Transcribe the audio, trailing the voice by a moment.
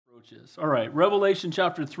Coaches. All right, Revelation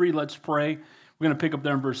chapter 3, let's pray. We're going to pick up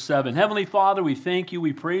there in verse 7. Heavenly Father, we thank you,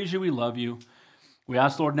 we praise you, we love you. We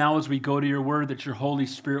ask, Lord, now as we go to your word, that your Holy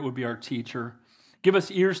Spirit would be our teacher. Give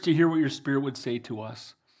us ears to hear what your Spirit would say to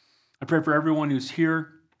us. I pray for everyone who's here,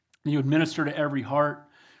 that you would minister to every heart.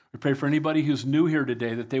 We pray for anybody who's new here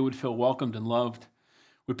today, that they would feel welcomed and loved.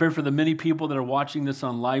 We pray for the many people that are watching this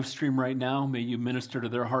on live stream right now. May you minister to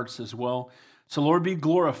their hearts as well. So, Lord, be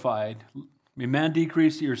glorified. May man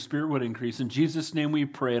decrease, that your Spirit would increase. In Jesus' name we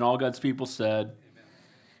pray, and all God's people said. Amen.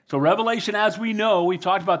 So Revelation, as we know, we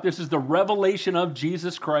talked about this, is the revelation of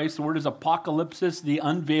Jesus Christ. The word is apocalypsis, the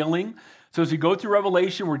unveiling. So as we go through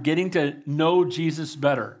Revelation, we're getting to know Jesus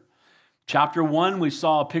better. Chapter 1, we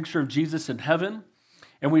saw a picture of Jesus in heaven,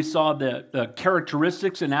 and we saw the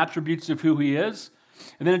characteristics and attributes of who he is.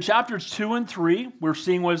 And then in chapters 2 and 3, we're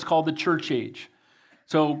seeing what is called the church age.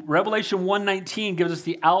 So Revelation 1:19 gives us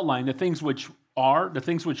the outline, the things which are, the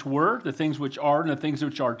things which were, the things which are, and the things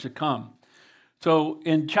which are to come. So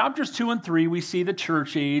in chapters 2 and 3, we see the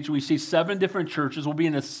church age. We see 7 different churches. We'll be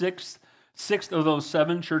in the sixth of those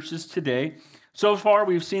 7 churches today. So far,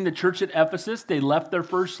 we've seen the church at Ephesus. They left their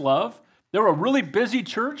first love. They were a really busy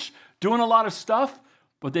church, doing a lot of stuff,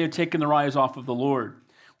 but they had taken their eyes off of the Lord.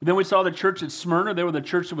 Then we saw the church at Smyrna. They were the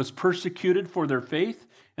church that was persecuted for their faith,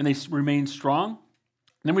 and they remained strong.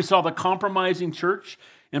 Then we saw the compromising church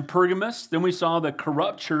in Pergamos. Then we saw the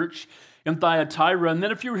corrupt church in Thyatira. And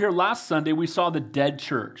then if you were here last Sunday, we saw the dead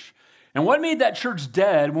church. And what made that church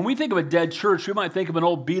dead? When we think of a dead church, we might think of an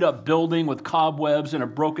old beat-up building with cobwebs and a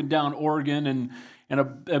broken-down organ and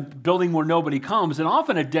a building where nobody comes. And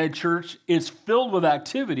often a dead church is filled with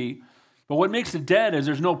activity. But what makes it dead is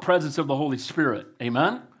there's no presence of the Holy Spirit.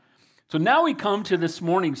 Amen? So now we come to this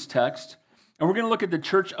morning's text, and we're going to look at the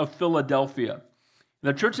church of Philadelphia.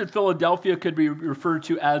 The church at Philadelphia could be referred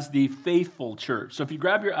to as the faithful church. So if you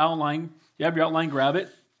grab your outline, grab it.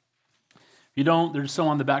 If you don't, there's some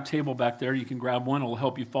on the back table back there. You can grab one. It'll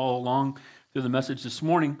help you follow along through the message this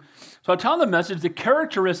morning. So I'll tell the message, the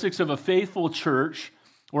characteristics of a faithful church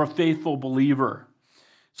or a faithful believer.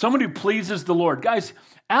 Someone who pleases the Lord. Guys,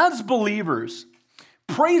 as believers,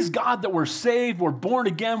 praise God that we're saved, we're born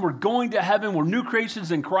again, we're going to heaven, we're new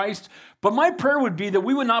creations in Christ. But my prayer would be that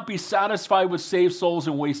we would not be satisfied with saved souls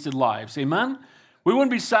and wasted lives. Amen? We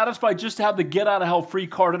wouldn't be satisfied just to have the get out of hell free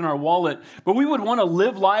card in our wallet, but we would want to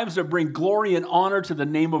live lives that bring glory and honor to the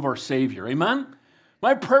name of our Savior. Amen?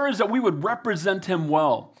 My prayer is that we would represent him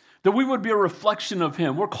well, that we would be a reflection of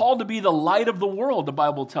him. We're called to be the light of the world, the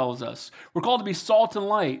Bible tells us. We're called to be salt and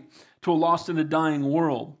light to a lost and a dying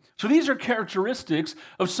world. So these are characteristics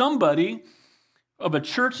of somebody, of a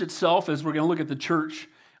church itself, as we're going to look at the church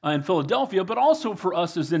in Philadelphia, but also for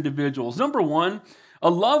us as individuals. Number 1, a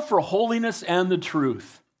love for holiness and the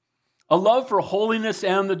truth. A love for holiness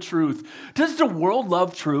and the truth. Does the world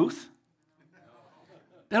love truth?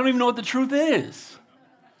 They don't even know what the truth is.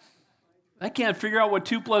 They can't figure out what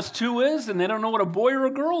 2 plus 2 is, and they don't know what a boy or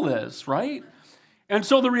a girl is, right? And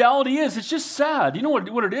so the reality is, it's just sad. You know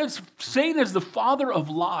what it is? Satan is the father of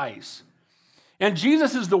lies. And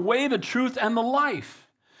Jesus is the way, the truth, and the life.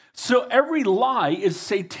 So every lie is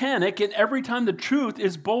satanic, and every time the truth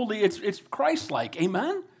is boldly, it's Christ-like.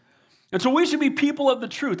 Amen? And so we should be people of the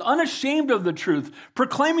truth, unashamed of the truth,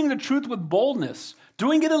 proclaiming the truth with boldness,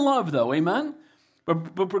 doing it in love, though. Amen?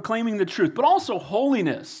 But proclaiming the truth. But also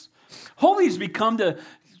holiness. Holy has become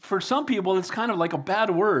for some people, it's kind of like a bad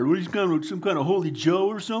word. What, he's kind of some kind of holy Joe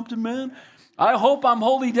or something, man? I hope I'm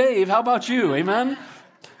holy Dave. How about you? Amen?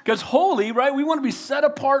 Because holy, right, we want to be set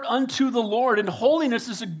apart unto the Lord. And holiness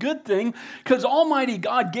is a good thing because Almighty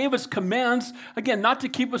God gave us commands, again, not to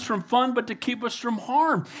keep us from fun, but to keep us from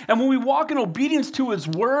harm. And when we walk in obedience to his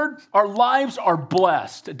word, our lives are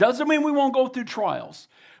blessed. It doesn't mean we won't go through trials.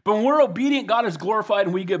 But when we're obedient, God is glorified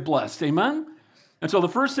and we get blessed. Amen? And so the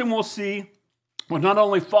first thing we'll see, we're not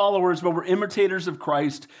only followers, but we're imitators of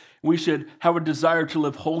Christ. We should have a desire to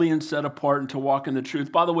live holy and set apart and to walk in the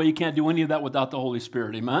truth. By the way, you can't do any of that without the Holy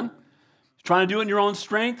Spirit. Amen? Trying to do it in your own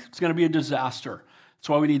strength, it's going to be a disaster. That's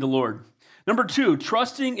why we need the Lord. Number 2,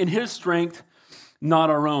 trusting in his strength, not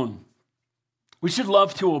our own. We should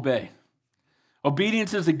love to obey.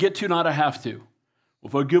 Obedience is a get to, not a have to. Well,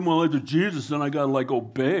 if I give my life to Jesus, then I got to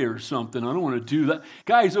obey or something. I don't want to do that.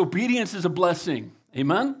 Guys, obedience is a blessing.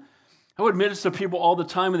 Amen? I would admit this to people all the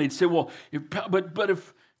time, and they'd say, well, but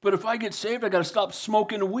if I get saved, I got to stop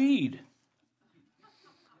smoking weed.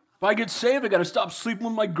 If I get saved, I got to stop sleeping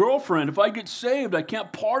with my girlfriend. If I get saved, I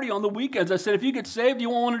can't party on the weekends. I said, if you get saved, you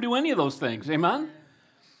won't want to do any of those things. Amen?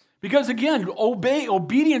 Because again,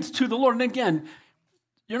 obedience to the Lord. And again,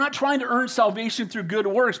 you're not trying to earn salvation through good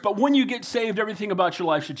works, but when you get saved, everything about your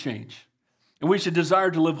life should change. And we should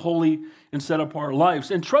desire to live holy and set up our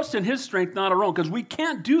lives and trust in his strength, not our own, because we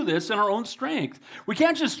can't do this in our own strength. We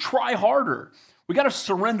can't just try harder. We got to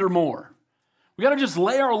surrender more. We got to just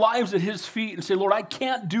lay our lives at his feet and say, Lord, I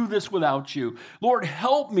can't do this without you. Lord,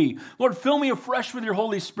 help me. Lord, fill me afresh with your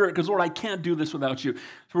Holy Spirit, because, Lord, I can't do this without you. So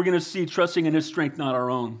we're going to see trusting in his strength, not our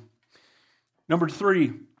own. Number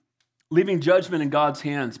 3, leaving judgment in God's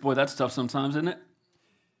hands. Boy, that's tough sometimes, isn't it?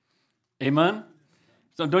 Amen?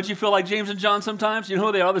 So don't you feel like James and John sometimes? You know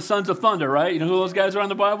who they are? The sons of thunder, right? You know who those guys are in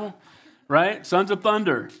the Bible? Right? Sons of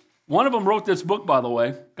thunder. One of them wrote this book, by the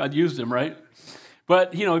way. God used him, right?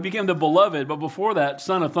 But, he became the beloved, but before that,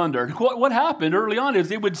 son of thunder. What happened early on is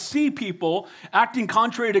they would see people acting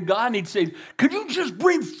contrary to God, and he'd say, could you just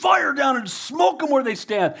bring fire down and smoke them where they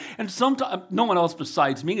stand? And sometimes, no one else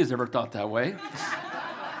besides me has ever thought that way.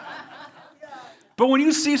 But when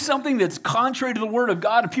you see something that's contrary to the word of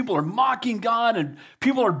God, and people are mocking God, and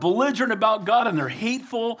people are belligerent about God, and they're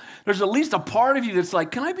hateful, there's at least a part of you that's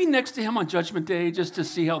like, can I be next to him on Judgment Day just to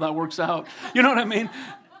see how that works out? You know what I mean?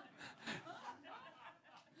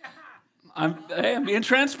 I'm being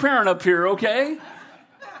transparent up here, okay?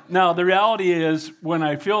 Now, the reality is, when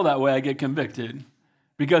I feel that way, I get convicted.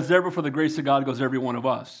 Because there before the grace of God goes every one of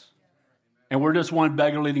us. And we're just one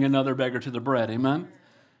beggar leading another beggar to the bread, amen?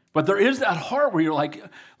 But there is that heart where you're like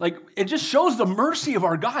it just shows the mercy of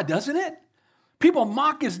our God, doesn't it? People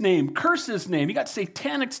mock his name, curse his name. You got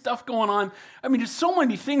satanic stuff going on. I mean, there's so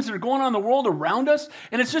many things that are going on in the world around us,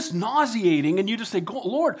 and it's just nauseating. And you just say,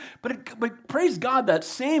 Lord, but praise God, that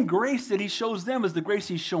same grace that he shows them is the grace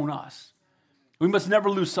he's shown us. We must never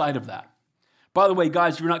lose sight of that. By the way,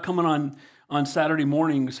 guys, if you're not coming on Saturday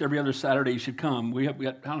mornings, every other Saturday you should come. We had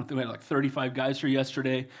like 35 guys here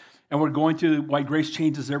yesterday, and we're going through why grace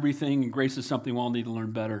changes everything, and grace is something we all need to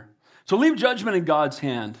learn better. So leave judgment in God's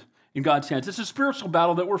hands. It's a spiritual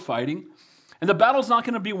battle that we're fighting. And the battle's not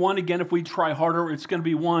going to be won again if we try harder. It's going to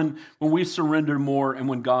be won when we surrender more and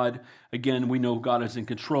when God, again, we know God is in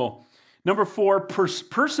control. Number 4,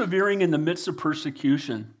 persevering in the midst of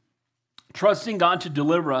persecution. Trusting God to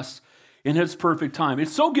deliver us in his perfect time.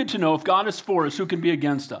 It's so good to know if God is for us, who can be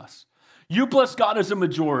against us? You plus God is a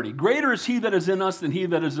majority. Greater is he that is in us than he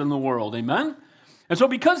that is in the world. Amen? And so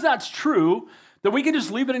because that's true, that we can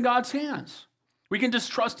just leave it in God's hands. We can just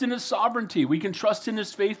trust in his sovereignty. We can trust in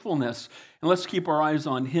his faithfulness. And let's keep our eyes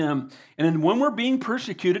on him. And then when we're being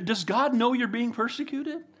persecuted, does God know you're being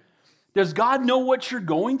persecuted? Does God know what you're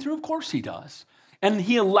going through? Of course he does. And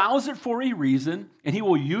he allows it for a reason, and he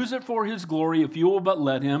will use it for his glory if you will but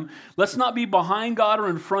let him. Let's not be behind God or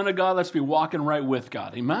in front of God. Let's be walking right with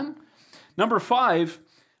God. Amen? Number 5,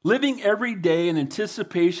 living every day in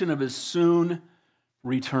anticipation of his soon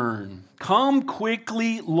return. Come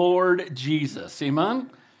quickly, Lord Jesus. Amen?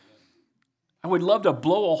 I would love to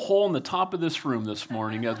blow a hole in the top of this room this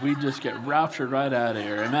morning as we just get raptured right out of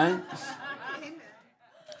here. Amen?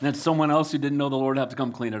 And then someone else who didn't know the Lord have to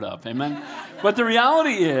come clean it up. Amen? But the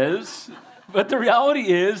reality is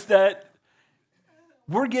that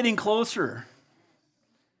we're getting closer.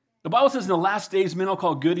 The Bible says in the last days, men will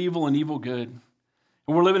call good evil and evil good.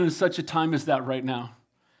 And we're living in such a time as that right now.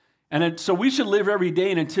 And so we should live every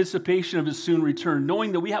day in anticipation of his soon return,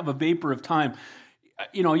 knowing that we have a vapor of time.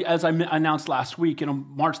 As I announced last week,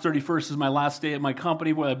 March 31st is my last day at my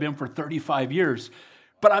company where I've been for 35 years.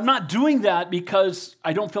 But I'm not doing that because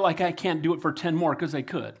I don't feel like I can't do it for 10 more, because I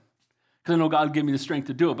could. Because I know God will give me the strength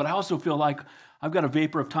to do it. But I also feel like I've got a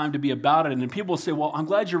vapor of time to be about it. And then people will say, well, I'm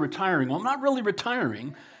glad you're retiring. Well, I'm not really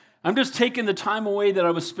retiring. I'm just taking the time away that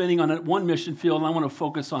I was spending on one mission field, and I want to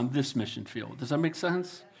focus on this mission field. Does that make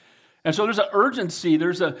sense? And so there's an urgency,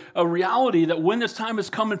 there's a reality that when this time has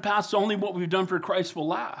come and passed, only what we've done for Christ will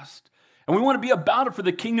last. And we want to be about it for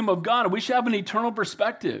the kingdom of God, and we should have an eternal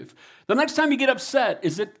perspective. The next time you get upset,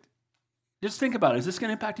 just think about it, is this going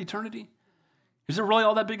to impact eternity? Is it really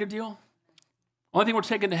all that big a deal? Only thing we're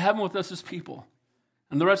taking to heaven with us is people.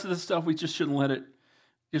 And the rest of this stuff, we just shouldn't let it.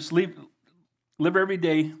 Just live every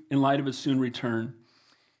day in light of his soon return,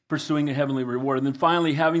 pursuing a heavenly reward. And then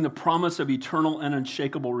finally, having the promise of eternal and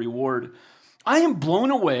unshakable reward. I am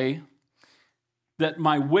blown away that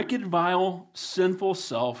my wicked, vile, sinful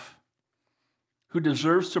self, who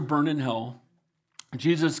deserves to burn in hell,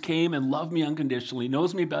 Jesus came and loved me unconditionally,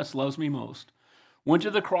 knows me best, loves me most, went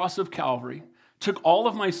to the cross of Calvary, took all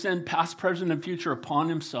of my sin, past, present, and future, upon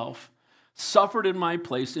himself, suffered in my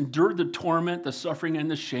place, endured the torment, the suffering,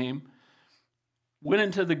 and the shame, went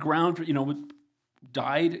into the ground,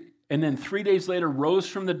 died, and then 3 days later rose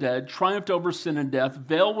from the dead, triumphed over sin and death.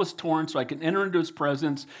 Veil was torn so I could enter into his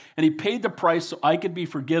presence, and he paid the price so I could be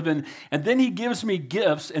forgiven. And then he gives me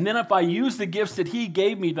gifts, and then if I use the gifts that he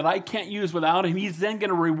gave me that I can't use without him, he's then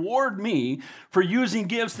going to reward me for using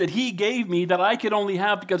gifts that he gave me that I could only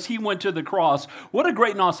have because he went to the cross. What a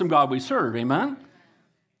great and awesome God we serve, amen?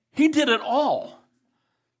 He did it all.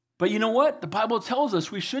 But you know what? The Bible tells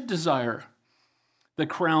us we should desire the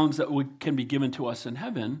crowns that can be given to us in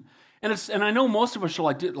heaven. And I know most of us are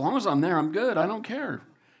like, as long as I'm there, I'm good. I don't care.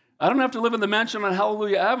 I don't have to live in the mansion on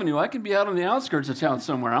Hallelujah Avenue. I can be out on the outskirts of town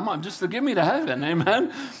somewhere. I'm just to give me to heaven,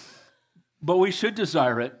 amen? But we should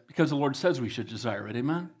desire it because the Lord says we should desire it,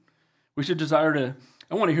 amen? We should desire to,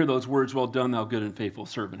 I want to hear those words, well done, thou good and faithful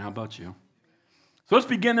servant. How about you? So let's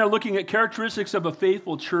begin there looking at characteristics of a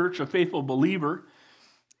faithful church, a faithful believer.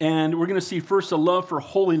 And we're going to see first a love for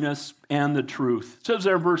holiness and the truth. It says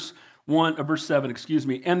there in verse 7,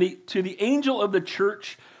 and to the angel of the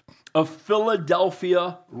church of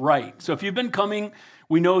Philadelphia write. So if you've been coming,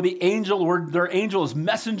 we know the angel, or their angel is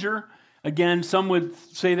messenger. Again, some would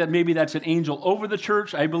say that maybe that's an angel over the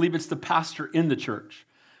church. I believe it's the pastor in the church.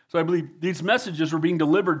 So I believe these messages were being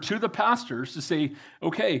delivered to the pastors to say,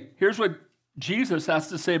 okay, here's what Jesus has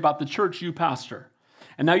to say about the church you pastor.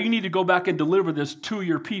 And now you need to go back and deliver this to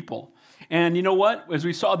your people. And you know what? As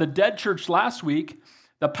we saw the dead church last week,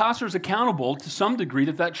 the pastor is accountable to some degree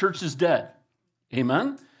that church is dead.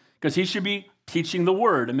 Amen? Because he should be teaching the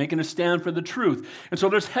word and making a stand for the truth. And so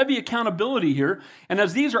there's heavy accountability here. And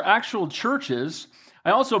as these are actual churches,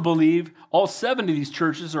 I also believe all 7 of these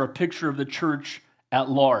churches are a picture of the church at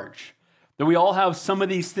large. That we all have some of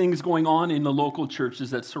these things going on in the local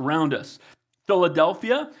churches that surround us.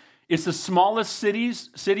 Philadelphia, it's the smallest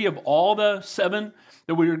city of all the 7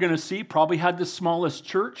 that we are going to see, probably had the smallest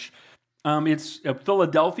church. It's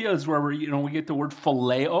Philadelphia is where we get the word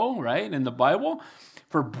phileo, right, in the Bible,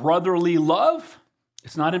 for brotherly love.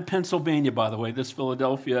 It's not in Pennsylvania, by the way. This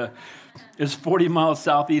Philadelphia is 40 miles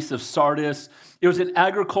southeast of Sardis. It was an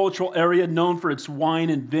agricultural area known for its wine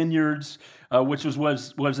and vineyards, which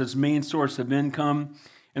was its main source of income.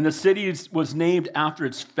 And the city was named after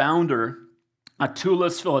its founder,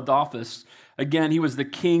 Atulus Philadelphus. Again, he was the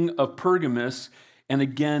king of Pergamus, and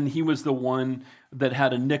again, he was the one that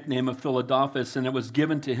had a nickname of Philadelphus, and it was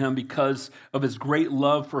given to him because of his great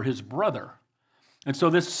love for his brother. And so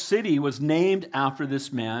this city was named after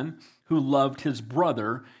this man who loved his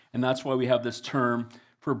brother, and that's why we have this term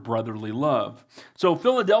for brotherly love. So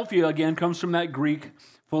Philadelphia, again, comes from that Greek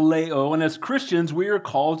phileo, and as Christians, we are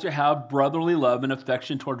called to have brotherly love and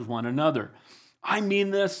affection towards one another. I mean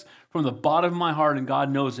this from the bottom of my heart, and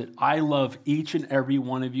God knows it. I love each and every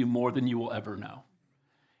one of you more than you will ever know.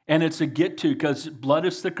 And it's a get to, because blood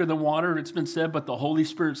is thicker than water, it's been said, but the Holy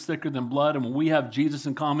Spirit's thicker than blood. And when we have Jesus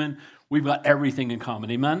in common, we've got everything in common.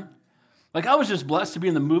 Amen? Like, I was just blessed to be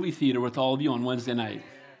in the movie theater with all of you on Wednesday night.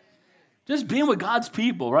 Just being with God's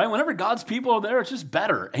people, right? Whenever God's people are there, it's just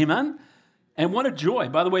better. Amen? And what a joy.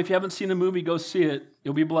 By the way, if you haven't seen the movie, go see it.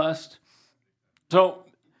 You'll be blessed. So,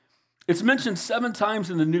 it's mentioned 7 times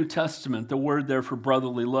in the New Testament, the word there for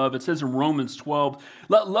brotherly love. It says in Romans 12,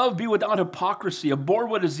 let love be without hypocrisy, abhor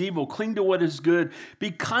what is evil, cling to what is good, be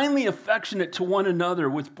kindly affectionate to one another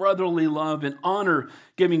with brotherly love and honor,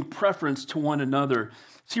 giving preference to one another.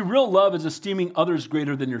 See, real love is esteeming others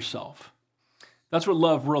greater than yourself. That's what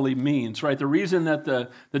love really means, right? The reason that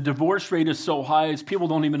the divorce rate is so high is people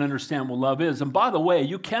don't even understand what love is. And by the way,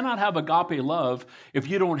 you cannot have agape love if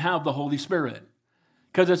you don't have the Holy Spirit,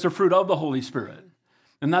 because it's a fruit of the Holy Spirit.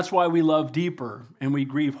 And that's why we love deeper and we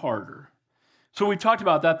grieve harder. So we talked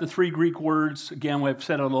about that, the 3 Greek words. Again, we've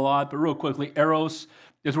said it a lot, but real quickly, eros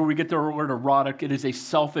is where we get the word erotic. It is a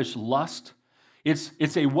selfish lust.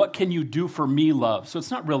 It's a what can you do for me love. So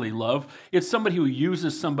it's not really love. It's somebody who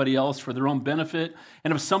uses somebody else for their own benefit.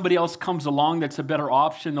 And if somebody else comes along that's a better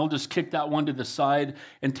option, they'll just kick that one to the side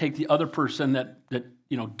and take the other person that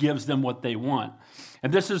gives them what they want.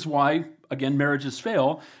 And this is why, again, marriages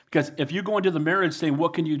fail, because if you go into the marriage saying,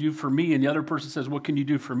 what can you do for me? And the other person says, what can you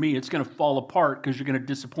do for me? It's going to fall apart because you're going to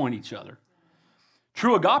disappoint each other.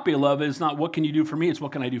 True agape love is not what can you do for me? It's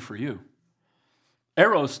what can I do for you?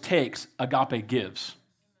 Eros takes, agape gives.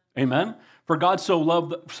 Amen? For God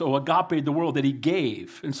so agape the world that he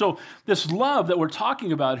gave. And so this love that we're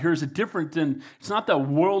talking about here is it's not that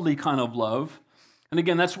worldly kind of love. And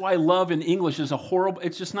again, that's why love in English is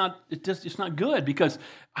it's not good, because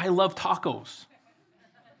I love tacos.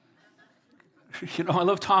 I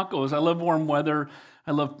love tacos. I love warm weather.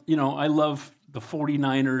 I love the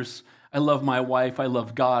 49ers. I love my wife. I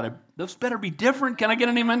love God. Those better be different. Can I get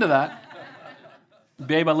an amen to that?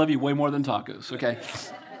 Babe, I love you way more than tacos, okay?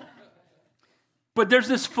 But there's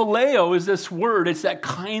this phileo is this word. It's that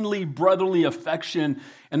kindly brotherly affection.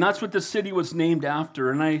 And that's what the city was named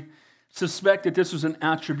after. And I suspect that this was an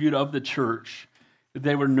attribute of the church, that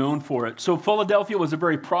they were known for it. So Philadelphia was a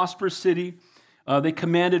very prosperous city. They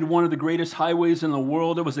commanded one of the greatest highways in the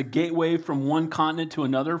world. It was a gateway from one continent to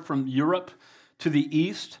another, from Europe to the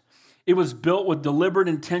east. It was built with deliberate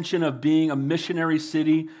intention of being a missionary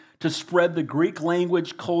city to spread the Greek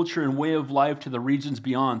language, culture, and way of life to the regions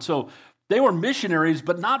beyond. So they were missionaries,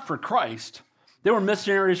 but not for Christ. They were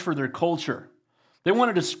missionaries for their culture. They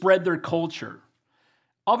wanted to spread their culture.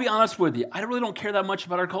 I'll be honest with you. I really don't care that much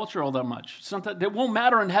about our culture all that much. It won't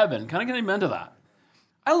matter in heaven. Can I get an amen to that?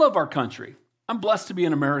 I love our country. I'm blessed to be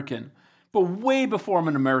an American. But way before I'm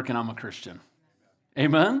an American, I'm a Christian.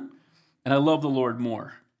 Amen? And I love the Lord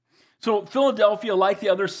more. So Philadelphia, like the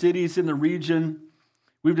other cities in the region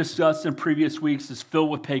we've discussed in previous weeks, is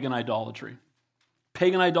filled with pagan idolatry.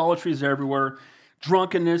 Pagan idolatry is everywhere.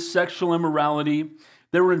 Drunkenness, sexual immorality.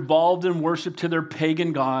 They were involved in worship to their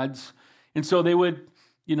pagan gods. And so they would,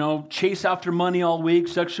 chase after money all week.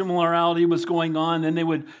 Sexual immorality was going on. Then they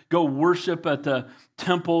would go worship at the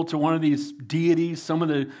temple to one of these deities. Some of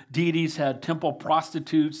the deities had temple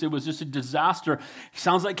prostitutes. It was just a disaster.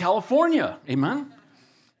 Sounds like California. Amen?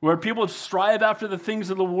 Where people strive after the things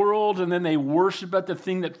of the world, and then they worship at the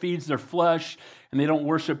thing that feeds their flesh, and they don't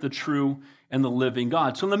worship the true and the living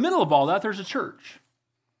God. So in the middle of all that, there's a church.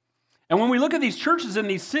 And when we look at these churches in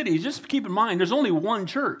these cities, just keep in mind, there's only one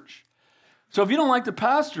church. So if you don't like the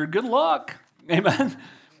pastor, good luck. Amen.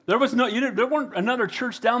 There weren't another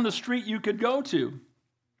church down the street you could go to.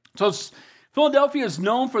 So Philadelphia is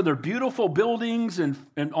known for their beautiful buildings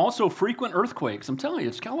and also frequent earthquakes. I'm telling you,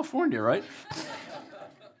 it's California, right?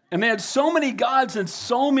 And they had so many gods and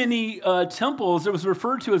so many temples, it was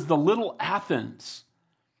referred to as the Little Athens.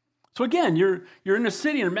 So again, you're in a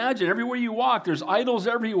city, and imagine everywhere you walk, there's idols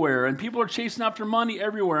everywhere, and people are chasing after money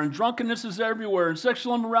everywhere, and drunkenness is everywhere, and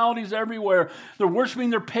sexual immorality is everywhere. They're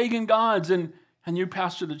worshiping their pagan gods, and you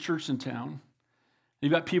pastor the church in town.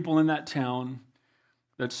 You've got people in that town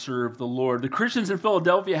that serve the Lord. The Christians in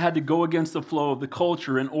Philadelphia had to go against the flow of the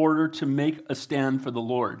culture in order to make a stand for the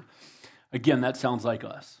Lord. Again, that sounds like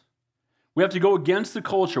us. We have to go against the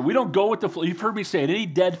culture. We don't go with the flow. You've heard me say it. Any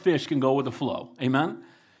dead fish can go with the flow. Amen?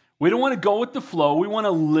 We don't want to go with the flow. We want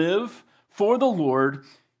to live for the Lord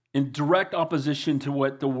in direct opposition to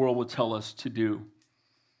what the world will tell us to do.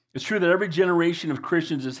 It's true that every generation of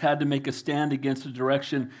Christians has had to make a stand against the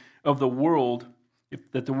direction of the world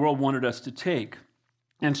that the world wanted us to take.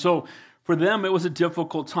 And so for them, it was a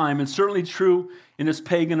difficult time, and certainly true in this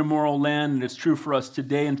pagan immoral land, and it's true for us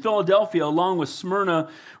today. And Philadelphia, along with Smyrna,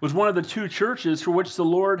 was one of the two churches for which the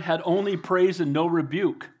Lord had only praise and no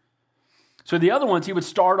rebuke. So the other ones, he would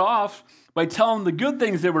start off by telling them the good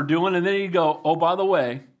things they were doing, and then he'd go, oh, by the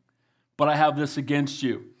way, but I have this against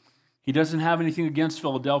you. He doesn't have anything against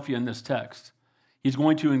Philadelphia in this text. He's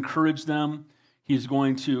going to encourage them. He's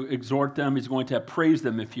going to exhort them. He's going to praise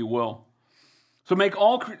them, if you will. So make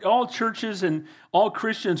all churches and all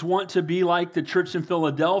Christians want to be like the church in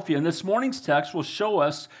Philadelphia. And this morning's text will show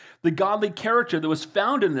us the godly character that was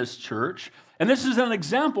found in this church. And this is an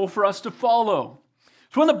example for us to follow.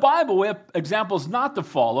 So in the Bible, we have examples not to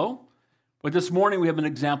follow, but this morning we have an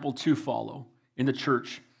example to follow in the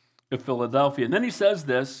church of Philadelphia. And then he says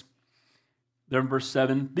this, there in verse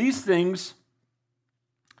 7, these things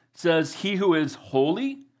says he who is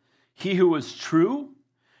holy, he who is true,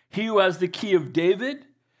 he who has the key of David,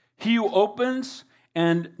 he who opens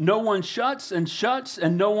and no one shuts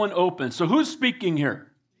and no one opens. So who's speaking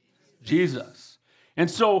here? Jesus.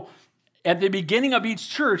 And so at the beginning of each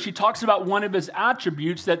church, he talks about one of his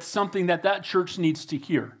attributes that's something that church needs to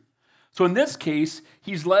hear. So in this case,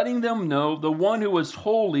 he's letting them know the one who is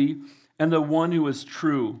holy and the one who is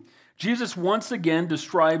true. Jesus once again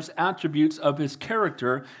describes attributes of his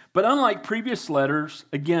character, but unlike previous letters,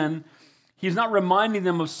 again, he's not reminding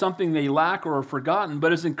them of something they lack or have forgotten,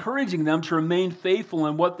 but is encouraging them to remain faithful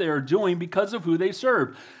in what they are doing because of who they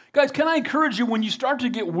serve. Guys, can I encourage you when you start to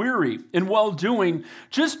get weary in well-doing,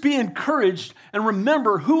 just be encouraged and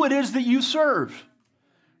remember who it is that you serve.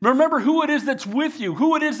 Remember who it is that's with you,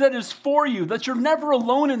 who it is that is for you, that you're never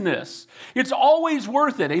alone in this. It's always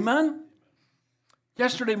worth it, amen?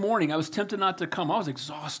 Yesterday morning, I was tempted not to come. I was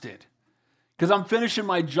exhausted because I'm finishing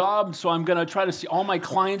my job, so I'm going to try to see all my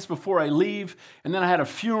clients before I leave. And then I had a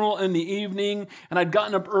funeral in the evening, and I'd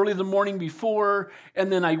gotten up early the morning before,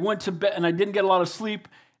 and then I went to bed, and I didn't get a lot of sleep.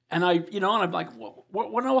 And and I'm like,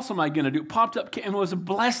 what else am I going to do? Popped up, and it was a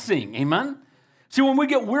blessing, amen? See, when we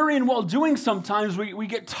get weary and well-doing, sometimes we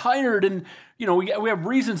get tired, and we have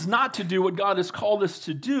reasons not to do what God has called us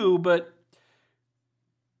to do, but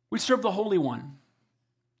We serve the Holy One.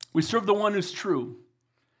 We serve the one who's true.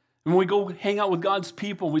 And when we go hang out with God's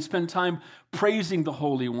people, we spend time praising the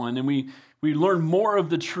Holy One, and we learn more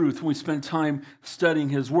of the truth when we spend time studying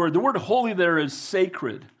his word. The word holy there is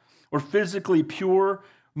sacred, or physically pure,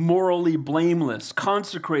 morally blameless,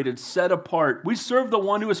 consecrated, set apart. We serve the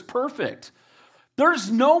one who is perfect.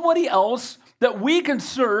 There's nobody else that we can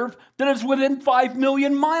serve that is within 5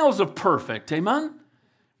 million miles of perfect. Amen?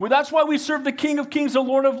 Well, that's why we serve the King of Kings and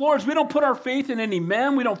Lord of Lords. We don't put our faith in any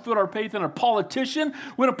man. We don't put our faith in a politician.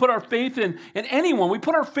 We don't put our faith in anyone. We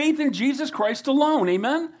put our faith in Jesus Christ alone.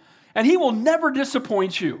 Amen? And he will never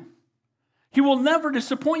disappoint you. He will never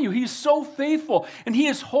disappoint you. He's so faithful, and he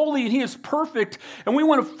is holy, and he is perfect, and we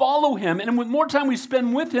want to follow him. And the more time we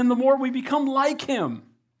spend with him, the more we become like him.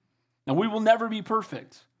 Now, we will never be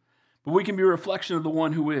perfect, but we can be a reflection of the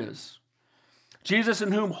one who is. Jesus,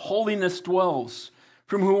 in whom holiness dwells,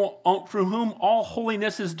 from whom all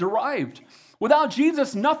holiness is derived. Without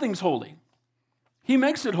Jesus, nothing's holy. He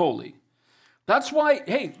makes it holy. That's why,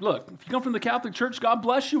 hey, look, if you come from the Catholic Church, God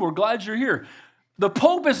bless you. We're glad you're here. The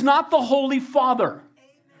Pope is not the Holy Father.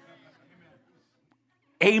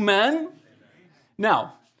 Amen?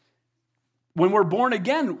 Now, when we're born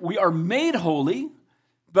again, we are made holy,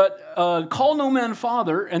 but call no man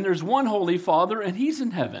Father, and there's one Holy Father, and he's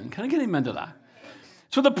in heaven. Can I get amen to that?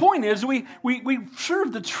 So the point is, we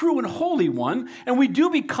serve the true and holy one, and we do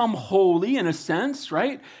become holy in a sense,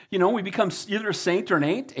 right? You know, we become either a saint or an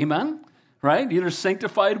ain't, amen? Right? Either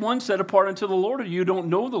sanctified one, set apart unto the Lord, or you don't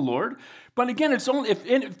know the Lord. But again, it's only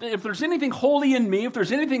if there's anything holy in me, if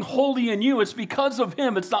there's anything holy in you, it's because of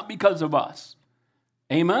him. It's not because of us.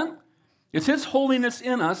 Amen? It's his holiness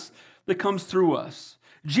in us that comes through us.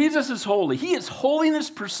 Jesus is holy. He is holiness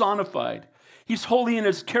personified. He's holy in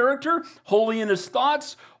his character, holy in his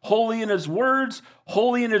thoughts, holy in his words,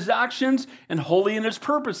 holy in his actions, and holy in his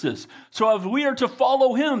purposes. So if we are to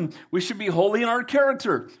follow him, we should be holy in our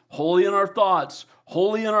character, holy in our thoughts,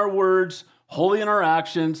 holy in our words, holy in our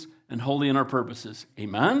actions, and holy in our purposes.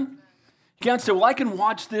 Amen? You can't say, well, I can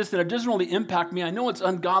watch this and it doesn't really impact me. I know it's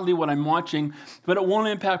ungodly what I'm watching, but it won't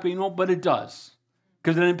impact me. No, but it does,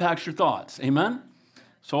 because it impacts your thoughts. Amen?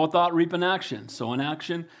 Sow a thought, reap an action. Sow an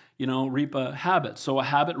action, reap a habit. Sow a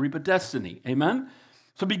habit, reap a destiny. Amen?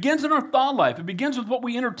 So it begins in our thought life. It begins with what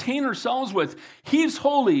we entertain ourselves with. He's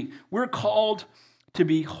holy. We're called to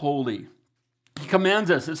be holy. He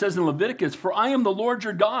commands us. It says in Leviticus, "For I am the Lord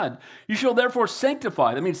your God. You shall therefore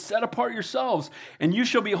sanctify." That means set apart yourselves. "And you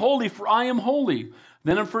shall be holy, for I am holy."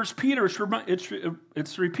 Then in 1 Peter,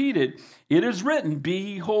 it's repeated. "It is written, be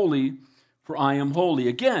ye holy, for I am holy."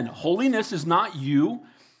 Again, holiness is not you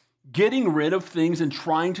getting rid of things and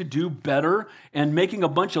trying to do better and making a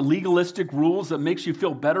bunch of legalistic rules that makes you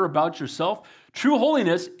feel better about yourself. True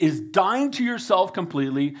holiness is dying to yourself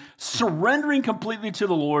completely, surrendering completely to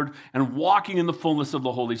the Lord, and walking in the fullness of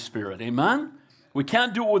the Holy Spirit. Amen? We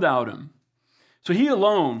can't do it without him. So he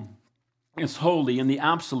alone is holy in the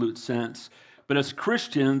absolute sense. But as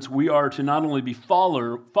Christians, we are to not only be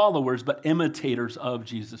followers, but imitators of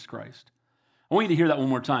Jesus Christ. I want you to hear that one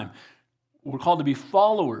more time. We're called to be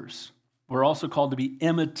followers. We're also called to be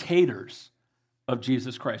imitators of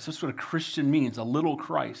Jesus Christ. That's what a Christian means, a little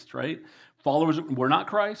Christ, right? Followers, we're not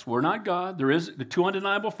Christ, we're not God. There is the two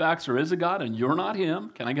undeniable facts, there is a God and you're not him.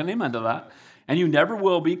 Can I get an amen to that? And you never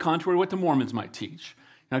will be, contrary to what the Mormons might teach.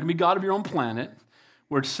 You're not going to be God of your own planet.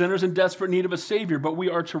 We're sinners in desperate need of a Savior, but we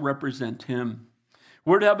are to represent him.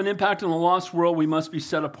 We're to have an impact on the lost world, we must be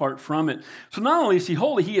set apart from it. So not only is he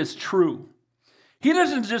holy, he is true. He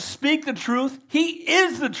doesn't just speak the truth, he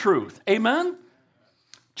is the truth. Amen?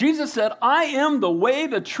 Jesus said, "I am the way,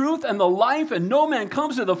 the truth, and the life, and no man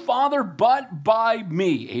comes to the Father but by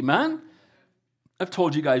me." Amen? I've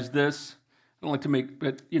told you guys this. I don't like to make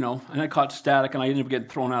it, and I caught static and I ended up getting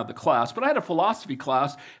thrown out of the class. But I had a philosophy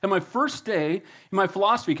class, and my first day in my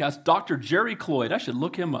philosophy class, Dr. Jerry Cloyd, I should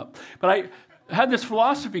look him up. But I had this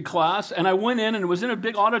philosophy class, and I went in, and it was in a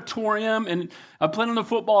big auditorium, and I played on the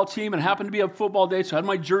football team, and it happened to be a football day, so I had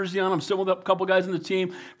my jersey on. I'm still with a couple guys on the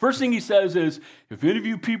team. First thing he says is, "If any of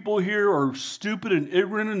you people here are stupid and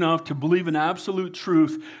ignorant enough to believe in absolute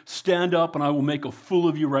truth, stand up, and I will make a fool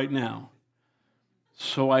of you right now."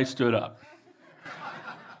 So I stood up.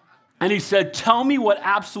 And he said, "Tell me what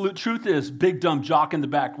absolute truth is, big dumb jock in the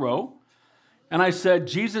back row." And I said,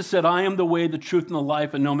 "Jesus said, I am the way, the truth, and the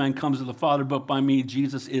life, and no man comes to the Father but by me.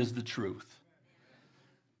 Jesus is the truth."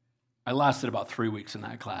 I lasted about 3 weeks in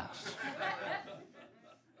that class.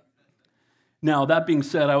 Now, that being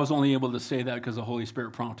said, I was only able to say that because the Holy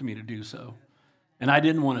Spirit prompted me to do so. And I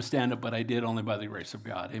didn't want to stand up, but I did only by the grace of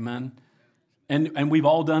God. Amen? And we've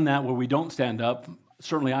all done that where we don't stand up.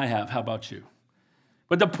 Certainly I have. How about you?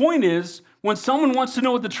 But the point is, when someone wants to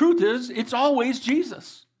know what the truth is, it's always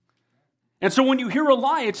Jesus. And so when you hear a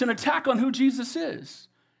lie, it's an attack on who Jesus is.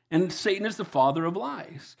 And Satan is the father of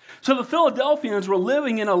lies. So the Philadelphians were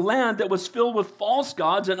living in a land that was filled with false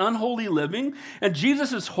gods and unholy living. And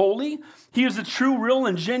Jesus is holy. He is the true, real,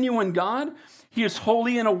 and genuine God. He is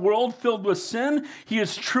holy in a world filled with sin. He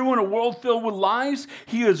is true in a world filled with lies.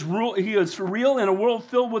 He is real in a world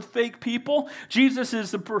filled with fake people. Jesus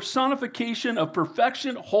is the personification of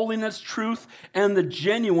perfection, holiness, truth, and the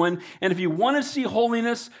genuine. And if you want to see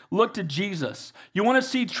holiness, look to Jesus. You want to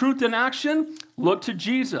see truth in action? Look to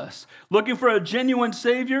Jesus. Looking for a genuine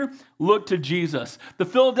Savior? Look to Jesus. The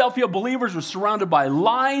Philadelphia believers were surrounded by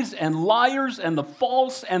lies and liars and the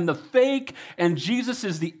false and the fake, and Jesus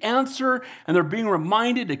is the answer, and they're being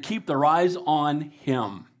reminded to keep their eyes on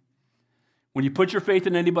Him. When you put your faith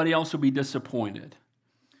in anybody else, you'll be disappointed.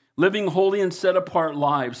 Living holy and set-apart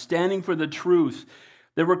lives, standing for the truth.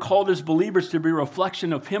 They were called as believers to be a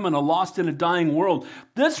reflection of Him in a lost and a dying world.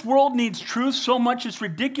 This world needs truth so much it's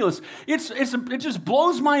ridiculous. It just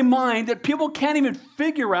blows my mind that people can't even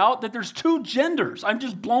figure out that there's two genders. I'm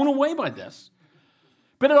just blown away by this.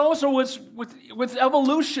 But it also was with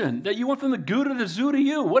evolution, that you went from the goo to the zoo to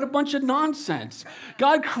you. What a bunch of nonsense.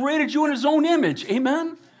 God created you in His own image.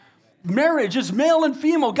 Amen? Marriage is male and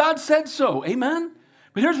female. God said so. Amen?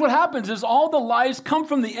 But here's what happens is all the lies come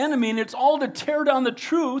from the enemy, and it's all to tear down the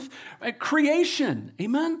truth at creation.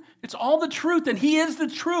 Amen? It's all the truth, and He is the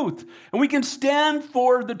truth. And we can stand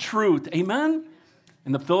for the truth. Amen?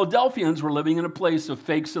 And the Philadelphians were living in a place of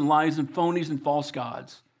fakes and lies and phonies and false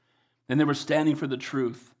gods. And they were standing for the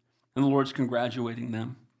truth. And the Lord's congratulating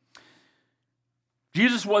them.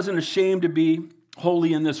 Jesus wasn't ashamed to be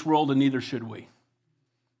holy in this world, and neither should we.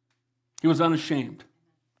 He was unashamed.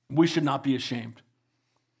 We should not be ashamed.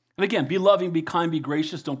 And again, be loving, be kind, be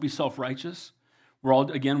gracious, don't be self-righteous. We're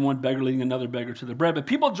all, again, one beggar leading another beggar to the bread. But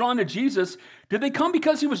people drawn to Jesus, did they come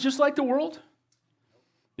because He was just like the world?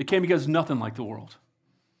 They came because nothing like the world.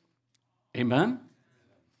 Amen?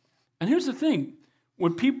 And here's the thing.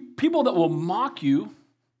 When people that will mock you,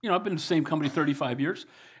 I've been in the same company 35 years,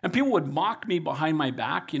 and people would mock me behind my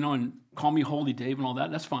back, and call me Holy Dave and all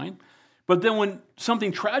that, that's fine. But then when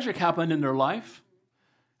something tragic happened in their life,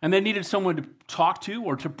 and they needed someone to talk to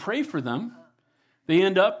or to pray for them, they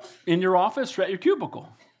end up in your office or at your cubicle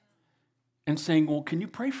and saying, well, can you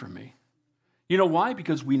pray for me? You know why?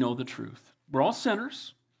 Because we know the truth. We're all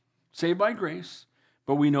sinners, saved by grace,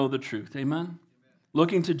 but we know the truth. Amen?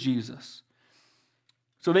 Looking to Jesus.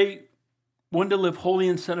 So they wanted to live holy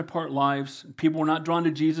and set-apart lives. People were not drawn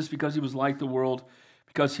to Jesus because He was like the world,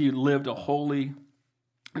 because He lived holy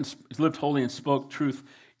and spoke truth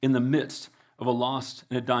in the midst of a lost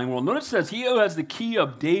and a dying world. Notice it says, He who has the key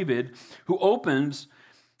of David, who opens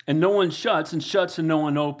and no one shuts, and shuts and no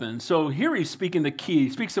one opens. So here He's speaking the key. He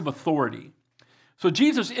speaks of authority. So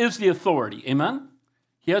Jesus is the authority. Amen?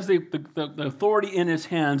 He has the authority in His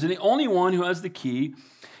hands, and the only one who has the key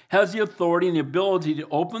has the authority and the ability to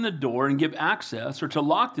open the door and give access, or to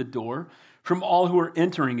lock the door from all who are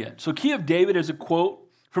entering it. So key of David is a quote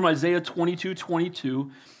from Isaiah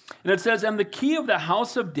 22:22. And it says, and the key of the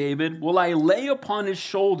house of David will I lay upon His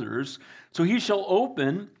shoulders, so He shall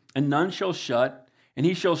open and none shall shut, and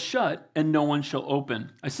He shall shut and no one shall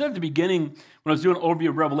open. I said at the beginning, when I was doing an overview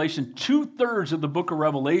of Revelation, 2/3 of the book of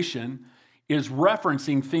Revelation is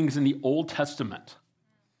referencing things in the Old Testament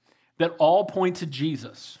that all point to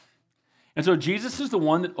Jesus. And so Jesus is the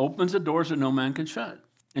one that opens the doors that no man can shut,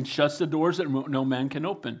 and shuts the doors that no man can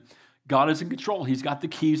open. God is in control. He's got the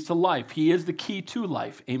keys to life. He is the key to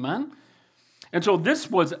life. Amen? And so this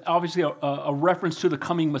was obviously a reference to the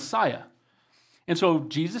coming Messiah. And so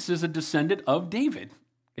Jesus is a descendant of David.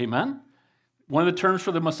 Amen? One of the terms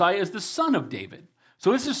for the Messiah is the son of David.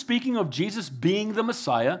 So this is speaking of Jesus being the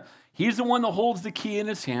Messiah. He's the one that holds the key in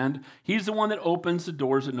His hand. He's the one that opens the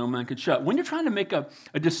doors that no man can shut. When you're trying to make a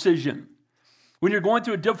decision, when you're going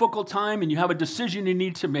through a difficult time and you have a decision you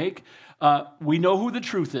need to make, we know who the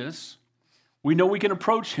truth is. We know we can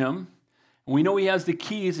approach Him. And we know He has the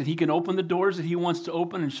keys, and He can open the doors that He wants to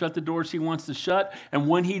open and shut the doors He wants to shut. And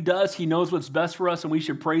when He does, He knows what's best for us, and we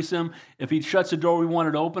should praise Him if He shuts the door we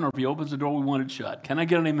wanted open, or if He opens the door we wanted shut. Can I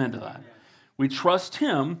get an amen to that? We trust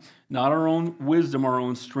Him, not our own wisdom, our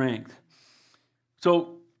own strength.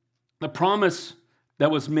 So the promise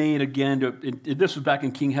that was made, again, this was back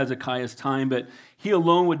in King Hezekiah's time, but he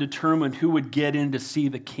alone would determine who would get in to see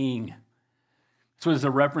the king. That's what it's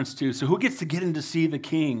a reference to. So who gets to get in to see the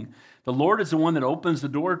king? The Lord is the one that opens the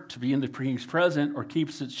door to be in the king's presence, or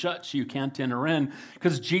keeps it shut so you can't enter in,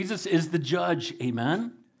 because Jesus is the judge.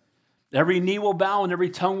 Amen? Every knee will bow and every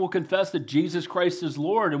tongue will confess that Jesus Christ is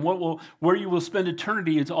Lord. And where you will spend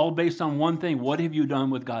eternity, it's all based on one thing. What have you done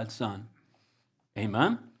with God's Son?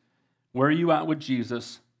 Amen? Where are you at with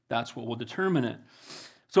Jesus? That's what will determine it.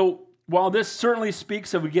 So while this certainly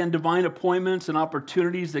speaks of, again, divine appointments and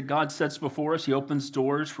opportunities that God sets before us, he opens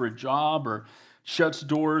doors for a job or shuts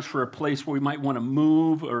doors for a place where we might want to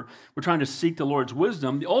move, or we're trying to seek the Lord's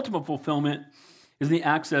wisdom, the ultimate fulfillment is the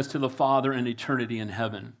access to the Father and eternity in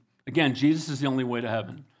heaven. Again, Jesus is the only way to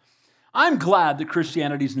heaven. I'm glad that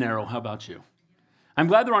Christianity's narrow. How about you? I'm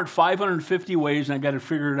glad there aren't 550 ways and I got to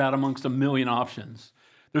figure it out amongst a million options.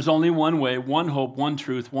 There's only one way, one hope, one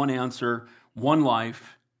truth, one answer, one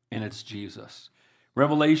life, and it's Jesus.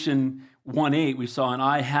 Revelation 1:8, we saw, and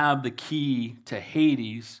I have the key to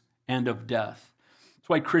Hades and of death. That's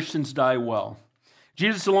why Christians die well.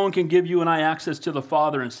 Jesus alone can give you and I access to the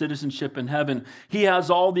Father and citizenship in heaven. He has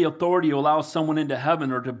all the authority to allow someone into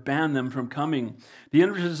heaven or to ban them from coming. The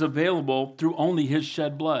entrance is available through only his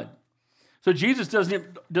shed blood. So Jesus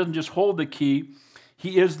doesn't just hold the key.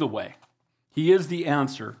 He is the way. He is the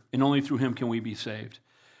answer, and only through him can we be saved.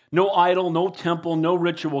 No idol, no temple, no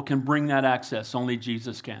ritual can bring that access. Only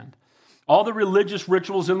Jesus can. All the religious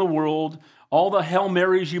rituals in the world, all the Hail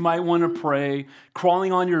Marys you might want to pray,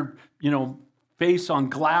 crawling on your, face on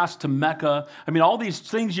glass to Mecca. I mean, all these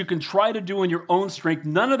things you can try to do in your own strength,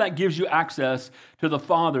 none of that gives you access to the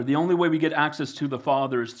Father. The only way we get access to the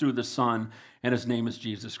Father is through the Son, and his name is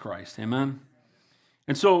Jesus Christ. Amen?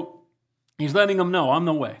 And so he's letting them know, I'm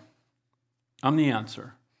the way. I'm the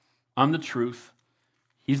answer. I'm the truth.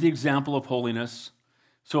 He's the example of holiness.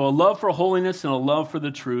 So a love for holiness and a love for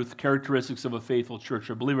the truth, characteristics of a faithful church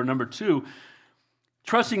or believer. Number 2,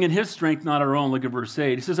 trusting in his strength, not our own. Look at verse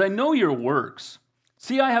 8. He says, I know your works.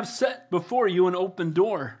 See, I have set before you an open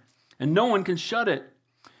door, and no one can shut it.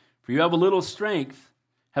 For you have a little strength,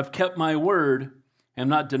 have kept my word, and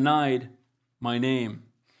not denied my name.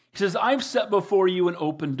 He says, I've set before you an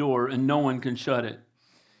open door, and no one can shut it.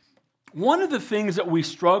 One of the things that we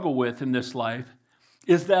struggle with in this life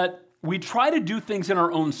is that we try to do things in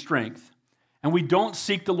our own strength, and we don't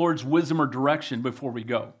seek the Lord's wisdom or direction before we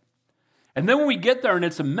go. And then when we get there and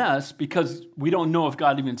it's a mess because we don't know if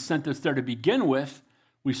God even sent us there to begin with,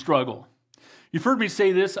 we struggle. You've heard me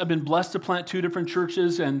say this. I've been blessed to plant 2 different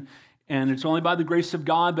churches, and it's only by the grace of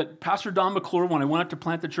God. But Pastor Don McClure, when I went out to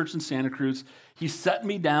plant the church in Santa Cruz, he set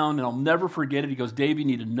me down, and I'll never forget it. He goes, Dave, you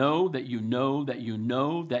need to know that you know that you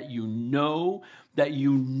know that you know that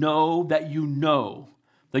you know that you know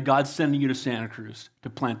that God's sending you to Santa Cruz to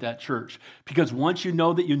plant that church. Because once you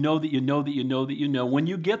know that you know that you know that you know that you know, when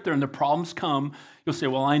you get there and the problems come, you'll say,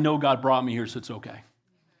 well, I know God brought me here, so it's okay.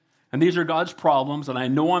 And these are God's problems, and I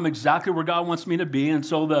know I'm exactly where God wants me to be, and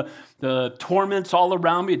so the torments all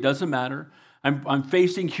around me, it doesn't matter. I'm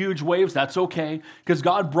facing huge waves, that's okay, because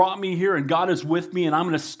God brought me here, and God is with me, and I'm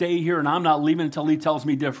going to stay here, and I'm not leaving until he tells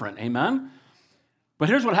me different. Amen? But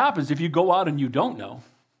here's what happens if you go out and you don't know.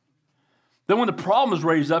 Then when the problem is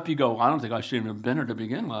raised up, you go, I don't think I should even have been here to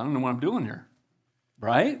begin with. I don't know what I'm doing here.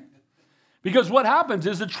 Right? Because what happens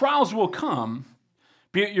is the trials will come,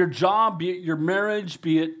 be it your job, be it your marriage,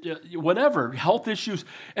 be it whatever, health issues.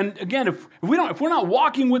 And again, if we're not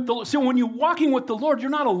walking with the Lord, so when you're walking with the Lord, you're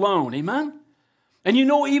not alone. Amen? And you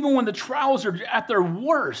know, even when the trials are at their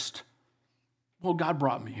worst, well, God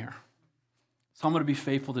brought me here. So I'm going to be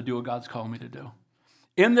faithful to do what God's called me to do.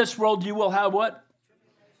 In this world, you will have what?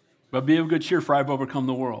 But be of good cheer, for I've overcome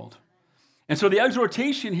the world. And so the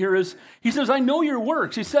exhortation here is, he says, I know your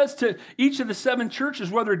works. He says to each of the 7 churches,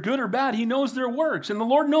 whether good or bad, he knows their works. And the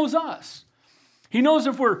Lord knows us. He knows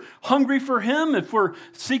if we're hungry for him, if we're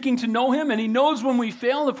seeking to know him. And he knows when we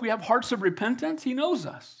fail, if we have hearts of repentance, he knows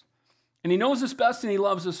us. And he knows us best and he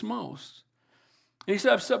loves us most. And he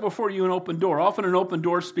said, I've set before you an open door. Often an open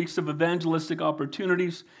door speaks of evangelistic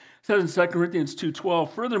opportunities. It says in 2 Corinthians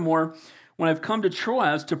 2:12, furthermore, when I've come to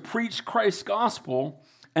Troas to preach Christ's gospel,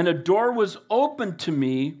 and a door was opened to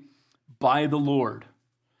me by the Lord.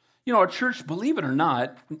 You know, our church, believe it or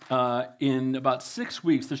not, in about 6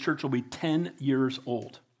 weeks, this church will be 10 years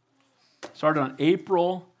old. Started on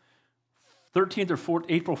April 13th or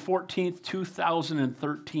April 14th,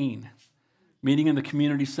 2013, meeting in the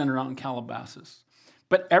community center out in Calabasas.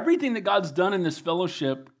 But everything that God's done in this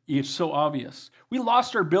fellowship is so obvious. We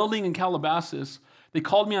lost our building in Calabasas. They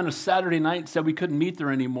called me on a Saturday night and said we couldn't meet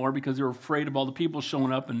there anymore because they were afraid of all the people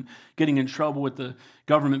showing up and getting in trouble with the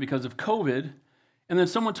government because of COVID. And then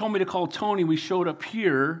someone told me to call Tony. We showed up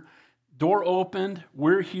here, door opened,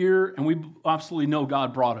 we're here, and we absolutely know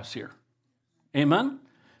God brought us here. Amen?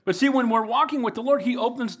 But see, when we're walking with the Lord, he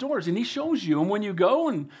opens doors and he shows you. And when you go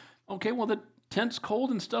and, okay, well, tent's cold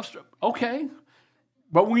and stuff. Okay.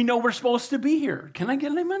 But we know we're supposed to be here. Can I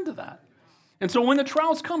get an amen to that? And so when the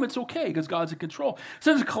trials come, it's okay because God's in control. It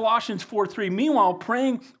says in Colossians 4:3, meanwhile,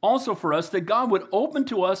 praying also for us that God would open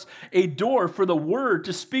to us a door for the word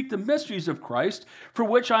to speak the mysteries of Christ, for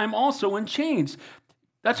which I am also in chains.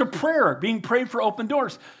 That's a prayer, being prayed for open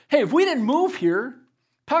doors. Hey, if we didn't move here,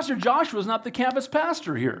 Pastor Joshua is not the campus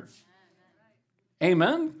pastor here.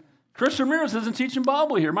 Amen. Chris Ramirez isn't teaching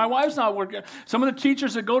Bible here. My wife's not working. Some of the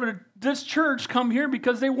teachers that go to this church come here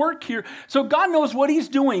because they work here. So God knows what he's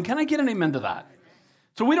doing. Can I get an amen to that?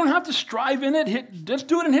 So we don't have to strive in it. Just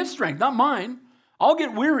do it in his strength, not mine. I'll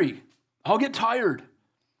get weary. I'll get tired.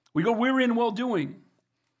 We go weary in well-doing.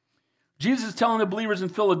 Jesus is telling the believers in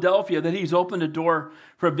Philadelphia that he's opened a door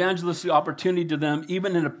for evangelistic opportunity to them,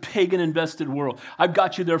 even in a pagan-invested world. I've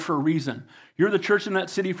got you there for a reason. You're the church in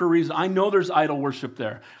that city for a reason. I know there's idol worship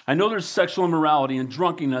there. I know there's sexual immorality and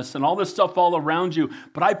drunkenness and all this stuff all around you,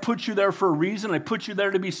 but I put you there for a reason. I put you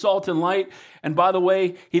there to be salt and light. And by the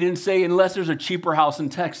way, he didn't say unless there's a cheaper house in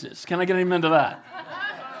Texas. Can I get an amen to that?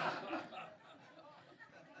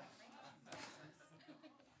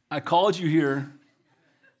 I called you here.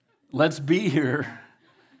 Let's be here.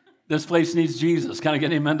 This place needs Jesus. Can I get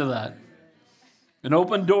an amen to that? An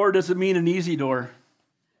open door doesn't mean an easy door.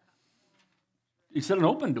 He said an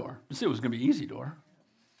open door. He said it was going to be an easy door.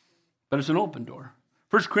 But it's an open door.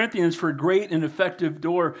 1 Corinthians, for a great and effective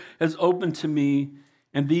door has opened to me,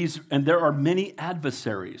 and there are many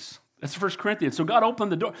adversaries. That's 1 Corinthians. So God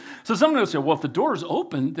opened the door. So someone will say, well, if the door is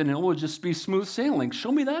open, then it will just be smooth sailing.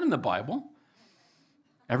 Show me that in the Bible.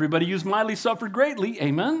 Everybody used mightily, suffered greatly.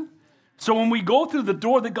 Amen. So when we go through the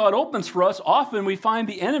door that God opens for us, often we find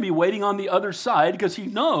the enemy waiting on the other side because he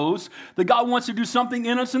knows that God wants to do something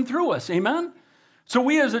in us and through us. Amen? So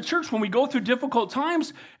we as a church, when we go through difficult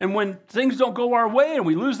times and when things don't go our way and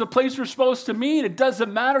we lose the place we're supposed to meet, it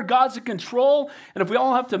doesn't matter. God's in control. And if we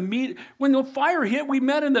all have to meet, when the fire hit, we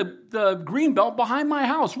met in the green belt behind my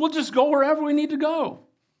house. We'll just go wherever we need to go.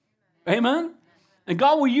 Amen? And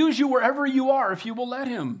God will use you wherever you are if you will let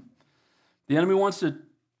him. The enemy wants to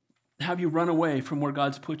have you run away from where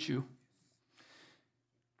God's put you.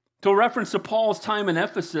 To reference to Paul's time in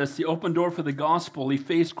Ephesus, the open door for the gospel, he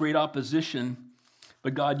faced great opposition,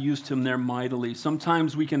 but God used him there mightily.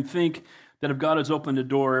 Sometimes we can think that if God has opened a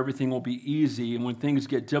door, everything will be easy. And when things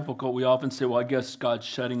get difficult, we often say, well, I guess God's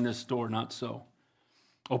shutting this door. Not so.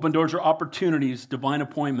 Open doors are opportunities, divine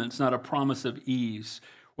appointments, not a promise of ease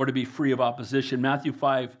or to be free of opposition. Matthew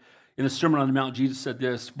 5, in the Sermon on the Mount, Jesus said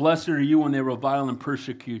this, blessed are you when they revile and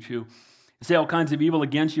persecute you, and say all kinds of evil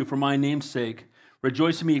against you for my name's sake.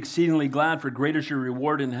 Rejoice and be exceedingly glad, for great is your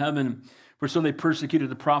reward in heaven, for so they persecuted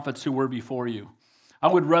the prophets who were before you. I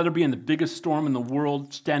would rather be in the biggest storm in the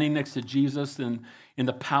world, standing next to Jesus, than in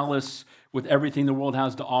the palace with everything the world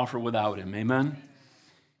has to offer without him. Amen?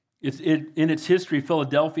 In its history,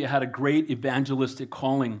 Philadelphia had a great evangelistic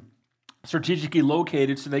calling, strategically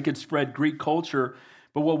located so they could spread Greek culture.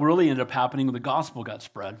 But what really ended up happening when the gospel got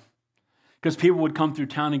spread, because people would come through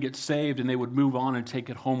town and get saved and they would move on and take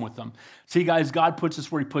it home with them. See, guys, God puts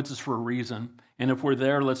us where he puts us for a reason. And if we're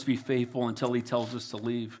there, let's be faithful until he tells us to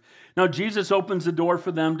leave. Now, Jesus opens the door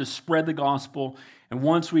for them to spread the gospel. And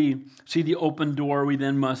once we see the open door, we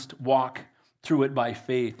then must walk through it by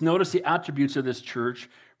faith. Notice the attributes of this church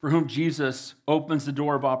for whom Jesus opens the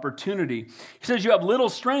door of opportunity. He says, you have little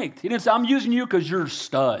strength. He didn't say, I'm using you because you're a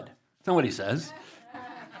stud. That's not what he says.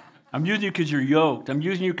 I'm using you because you're yoked. I'm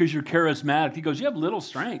using you because you're charismatic. He goes, you have little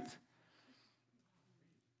strength,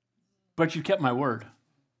 but you kept my word.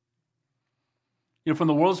 You know, from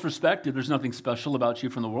the world's perspective, there's nothing special about you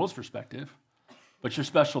from the world's perspective, but you're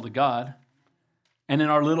special to God. And in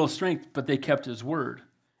our little strength, but they kept his word,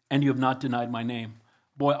 and you have not denied my name.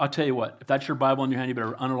 Boy, I'll tell you what, if that's your Bible in your hand, you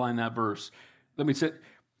better underline that verse. Let me say,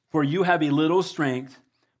 for you have a little strength,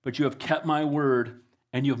 but you have kept my word,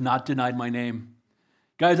 and you have not denied my name.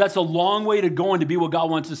 Guys, that's a long way to go and to be what God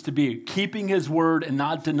wants us to be, keeping his word and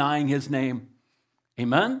not denying his name.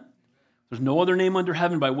 Amen? There's no other name under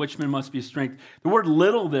heaven by which men must be strength. The word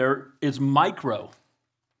little there is micro.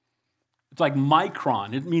 It's like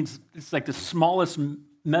micron. It means it's like the smallest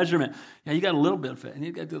measurement. Yeah, you got a little bit of it, and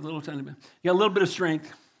you got a little tiny bit. You got a little bit of strength.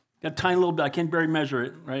 You got a tiny little bit. I can't barely measure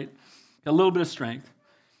it, right? You got a little bit of strength.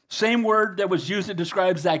 Same word that was used to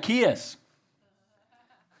describe Zacchaeus.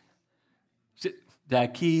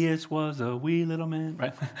 Zacchaeus was a wee little man,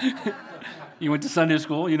 right? You went to Sunday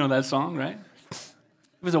school, you know that song, right?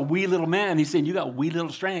 He was a wee little man. He's saying, you got wee little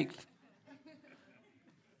strength.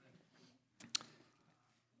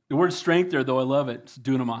 The word strength there, though, I love it. It's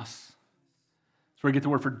dunamos. That's where we get the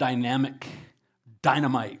word for dynamic,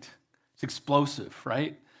 dynamite. It's explosive,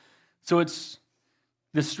 right? So it's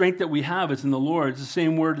the strength that we have is in the Lord. It's the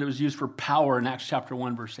same word that was used for power in Acts chapter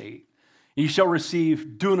 1, verse 8. You shall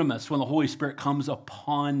receive dunamis when the Holy Spirit comes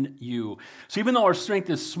upon you. So even though our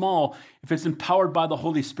strength is small, if it's empowered by the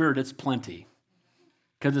Holy Spirit, it's plenty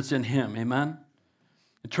because it's in him. Amen?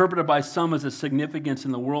 Interpreted by some as a significance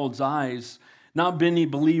in the world's eyes, not many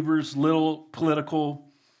believers, little political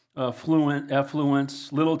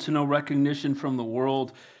affluence, little to no recognition from the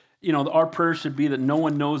world. Our prayer should be that no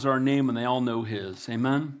one knows our name and they all know his.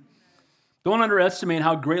 Amen? Don't underestimate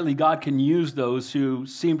how greatly God can use those who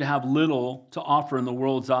seem to have little to offer in the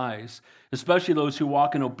world's eyes, especially those who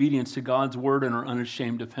walk in obedience to God's word and are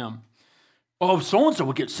unashamed of him. Oh, if so-and-so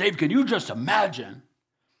would get saved, can you just imagine?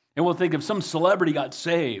 And we'll think if some celebrity got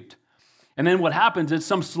saved. And then what happens is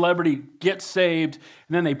some celebrity gets saved,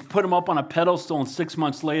 and then they put him up on a pedestal, and 6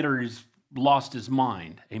 months later, he's lost his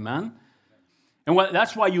mind. Amen? And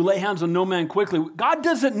that's why you lay hands on no man quickly. God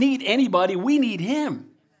doesn't need anybody. We need him.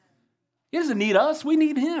 He doesn't need us. We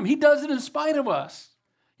need him. He does it in spite of us.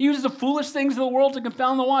 He uses the foolish things of the world to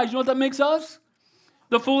confound the wise. You know what that makes us?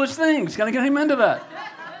 The foolish things. Can I get amen to that?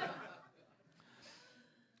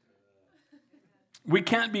 We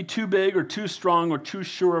can't be too big or too strong or too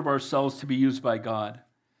sure of ourselves to be used by God.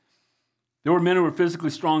 There were men who were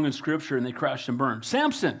physically strong in Scripture and they crashed and burned.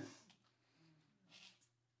 Samson.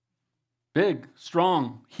 Big,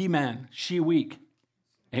 strong, he-man, she-weak.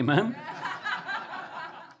 Amen?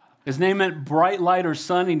 His name meant bright light or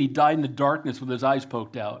sun, and he died in the darkness with his eyes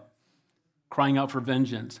poked out, crying out for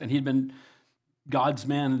vengeance. And he'd been God's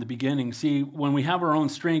man in the beginning. See, when we have our own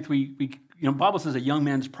strength, the Bible says a young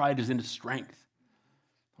man's pride is in his strength.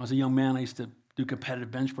 When I was a young man, I used to do competitive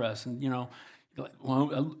bench press, and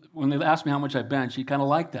when they asked me how much I bench, you kind of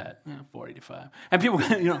like that, 485. And people,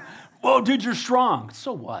 whoa, dude, you're strong.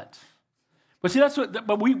 So what? But see,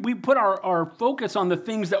 but we put our focus on the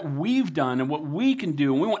things that we've done and what we can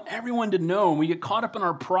do, and we want everyone to know, and we get caught up in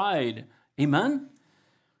our pride. Amen?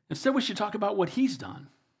 Instead, we should talk about what he's done.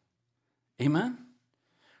 Amen?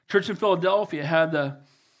 Church in Philadelphia had the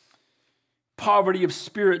poverty of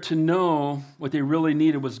spirit to know what they really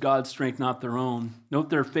needed was God's strength, not their own.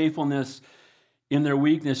 Note their faithfulness in their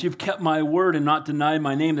weakness. You've kept my word and not denied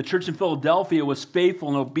my name. The church in Philadelphia was faithful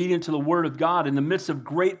and obedient to the word of God in the midst of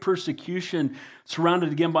great persecution,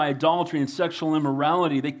 surrounded again by idolatry and sexual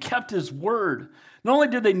immorality. They kept his word. Not only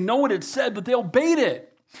did they know what it said, but they obeyed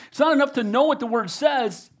it. It's not enough to know what the word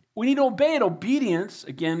says. We need to obey it. Obedience,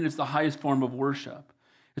 again, is the highest form of worship.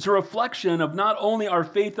 It's a reflection of not only our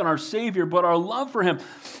faith in our Savior, but our love for him.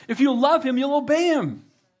 If you love him, you'll obey him.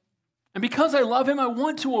 And because I love him, I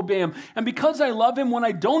want to obey him. And because I love him, when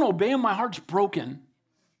I don't obey him, my heart's broken.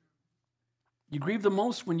 You grieve the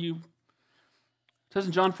most when it says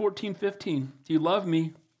in John 14:15, if you love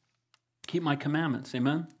me, keep my commandments.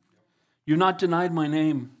 Amen? You've not denied my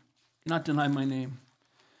name. You've not denied my name.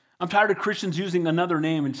 I'm tired of Christians using another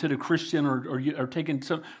name instead of Christian or taking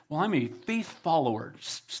some, I'm a faith follower.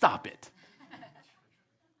 Stop it.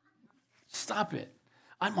 Stop it.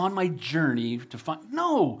 I'm on my journey to find,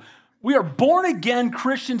 no. We are born again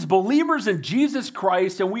Christians, believers in Jesus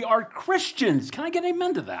Christ, and we are Christians. Can I get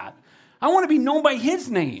amen to that? I want to be known by his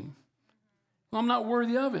name. Well, I'm not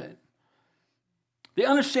worthy of it. They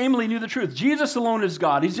unashamedly knew the truth. Jesus alone is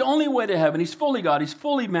God. He's the only way to heaven. He's fully God. He's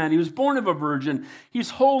fully man. He was born of a virgin. He's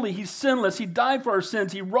holy. He's sinless. He died for our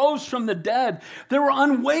sins. He rose from the dead. They were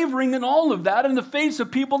unwavering in all of that in the face of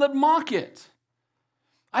people that mock it.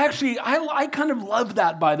 I kind of love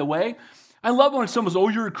that, by the way. I love when someone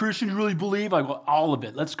says, you're a Christian, you really believe? I go, all of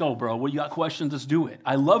it. Let's go, bro. Well, you got questions? Let's do it.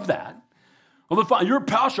 I love that. Well, fine. You're a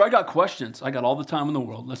pastor. I got questions. I got all the time in the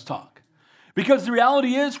world. Let's talk. Because the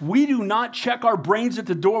reality is, we do not check our brains at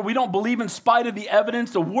the door. We don't believe in spite of the evidence.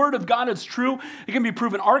 The word of God is true. It can be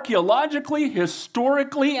proven archaeologically,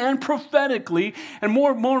 historically, and prophetically. And more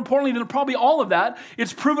importantly than probably all of that,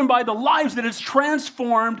 it's proven by the lives that it's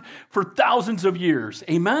transformed for thousands of years.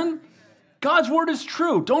 Amen? God's word is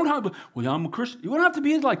true. I'm a Christian. You don't have to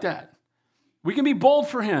be like that. We can be bold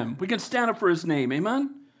for him. We can stand up for his name.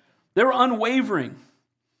 Amen? They were unwavering.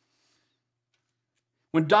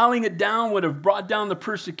 When dialing it down would have brought down the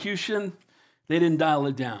persecution, they didn't dial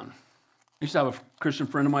it down. I used to have a Christian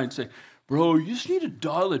friend of mine say, bro, you just need to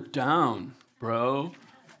dial it down, bro.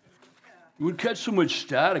 You would catch so much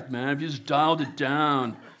static, man, if you just dialed it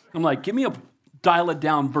down. I'm like, give me a dial it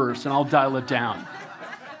down verse and I'll dial it down.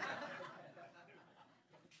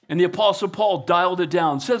 And the Apostle Paul dialed it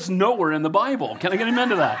down. It says nowhere in the Bible. Can I get amen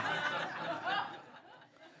to that?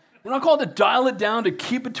 We're not called to dial it down, to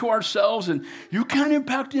keep it to ourselves, and you can't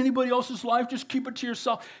impact anybody else's life, just keep it to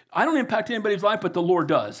yourself. I don't impact anybody's life, but the Lord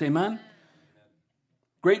does, amen?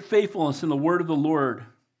 Great faithfulness in the word of the Lord.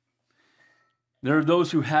 There are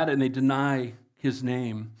those who had it and they deny his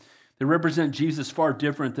name. They represent Jesus far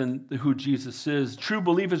different than who Jesus is. True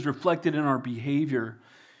belief is reflected in our behavior.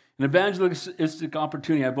 An evangelistic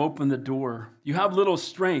opportunity, I've opened the door. You have little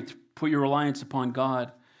strength, put your reliance upon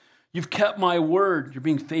God. You've kept my word, you're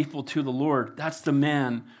being faithful to the Lord. That's the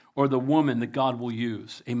man or the woman that God will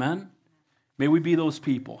use. Amen? May we be those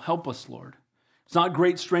people. Help us, Lord. It's not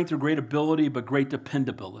great strength or great ability, but great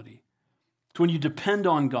dependability. It's when you depend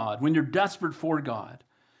on God, when you're desperate for God.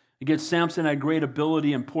 Again, Samson had great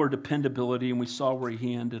ability and poor dependability, and we saw where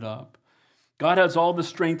he ended up. God has all the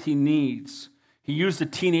strength he needs. He used a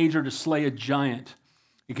teenager to slay a giant.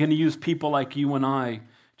 He can use people like you and I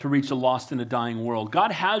to reach a lost and a dying world.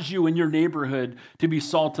 God has you in your neighborhood to be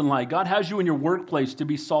salt and light. God has you in your workplace to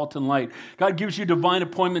be salt and light. God gives you divine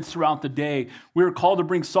appointments throughout the day. We are called to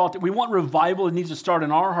bring salt. We want revival. It needs to start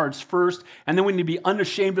in our hearts first, and then we need to be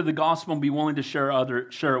unashamed of the gospel and be willing to share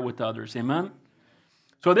it with others. Amen?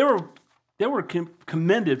 So they were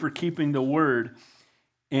commended for keeping the word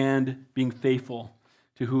and being faithful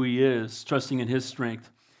to who he is, trusting in his strength.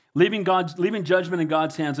 Leaving judgment in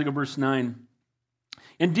God's hands. Look at verse 9.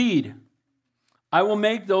 Indeed, I will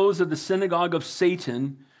make those of the synagogue of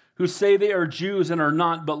Satan who say they are Jews and are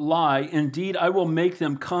not but lie. Indeed, I will make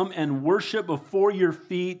them come and worship before your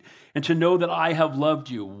feet and to know that I have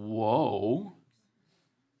loved you. Whoa.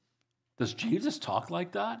 Does Jesus talk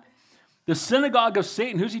like that? The synagogue of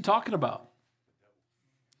Satan, who's he talking about?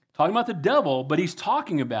 Talking about the devil, but he's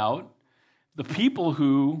talking about the people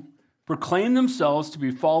who proclaim themselves to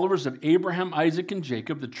be followers of Abraham, Isaac, and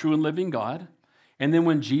Jacob, the true and living God. And then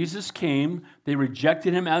when Jesus came, they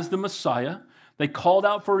rejected him as the Messiah. They called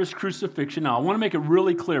out for his crucifixion. Now, I want to make it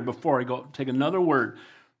really clear before I go take another word.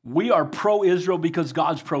 We are pro-Israel because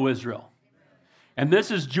God's pro-Israel. And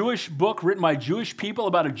this is a Jewish book written by Jewish people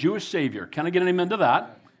about a Jewish Savior. Can I get an amen to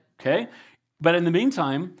that? Okay? But in the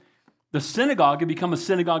meantime, the synagogue had become a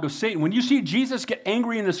synagogue of Satan. When you see Jesus get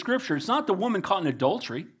angry in the scripture, it's not the woman caught in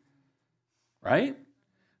adultery, right?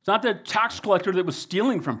 It's not the tax collector that was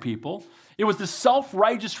stealing from people. It was the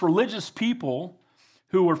self-righteous religious people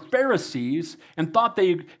who were Pharisees and thought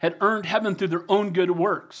they had earned heaven through their own good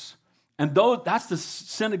works. And that's the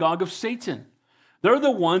synagogue of Satan. They're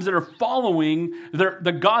the ones that are following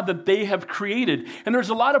the God that they have created. And there's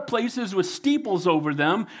a lot of places with steeples over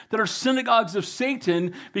them that are synagogues of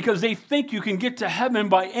Satan because they think you can get to heaven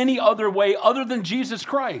by any other way other than Jesus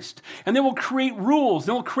Christ. And they will create rules.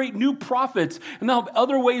 They will create new prophets. And they'll have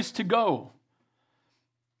other ways to go.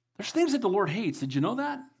 There's things that the Lord hates. Did you know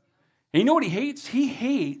that? And you know what he hates? He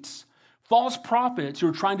hates false prophets who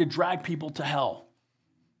are trying to drag people to hell.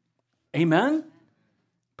 Amen?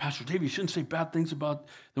 Pastor Dave, you shouldn't say bad things about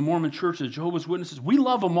the Mormon Church, the Jehovah's Witnesses. We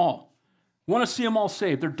love them all. We want to see them all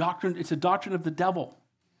saved. Their doctrine, it's a doctrine of the devil.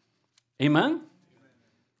 Amen?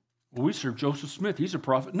 Well, we serve Joseph Smith. He's a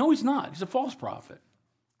prophet. No, he's not. He's a false prophet.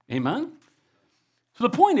 Amen? So the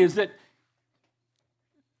point is that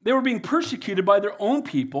they were being persecuted by their own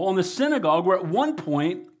people in the synagogue where at one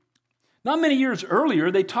point, not many years earlier,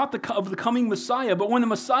 they taught of the coming Messiah, but when the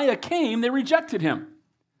Messiah came, they rejected him.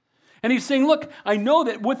 And he's saying, look, I know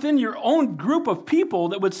that within your own group of people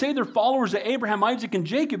that would say they're followers of Abraham, Isaac, and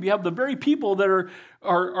Jacob, you have the very people that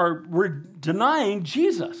are denying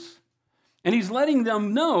Jesus. And he's letting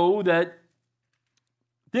them know that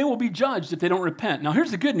they will be judged if they don't repent. Now, here's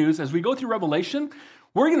the good news. As we go through Revelation,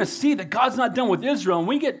 we're going to see that God's not done with Israel. And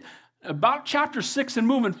we get about chapter 6 and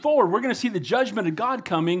moving forward, we're going to see the judgment of God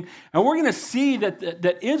coming, and we're going to see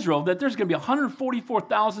that Israel, that there's going to be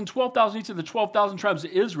 144,000, 12,000 each of the 12,000 tribes of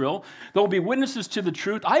Israel. There will be witnesses to the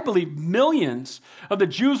truth. I believe millions of the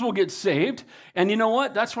Jews will get saved, and you know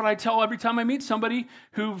what? That's what I tell every time I meet somebody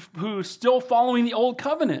who's still following the old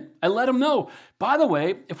covenant. I let them know, by the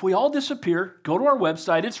way, if we all disappear, go to our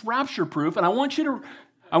website. It's rapture-proof, and I want you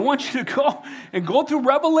to go through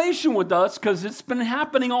Revelation with us because it's been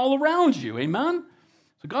happening all around you. Amen?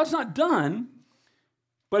 So God's not done,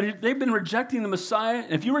 but they've been rejecting the Messiah.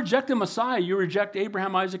 If you reject the Messiah, you reject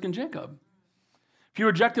Abraham, Isaac, and Jacob. If you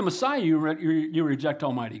reject the Messiah, you reject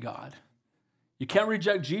Almighty God. You can't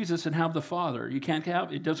reject Jesus and have the Father. You can't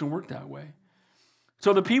have, it doesn't work that way.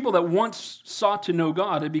 So the people that once sought to know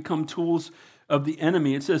God have become tools of the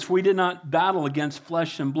enemy. It says, for we did not battle against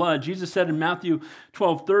flesh and blood. Jesus said in Matthew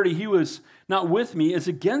 12:30, he was not with me, is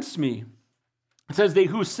against me. It says, they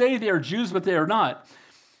who say they are Jews, but they are not.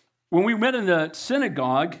 When we met in the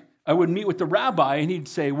synagogue, I would meet with the rabbi, and he'd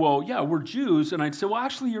say, well, yeah, we're Jews. And I'd say, well,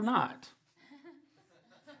 actually, you're not.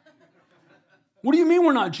 What do you mean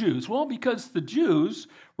we're not Jews? Well, because the Jews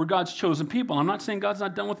were God's chosen people. I'm not saying God's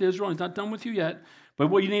not done with Israel. He's not done with you yet. But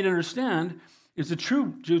what you need to understand is the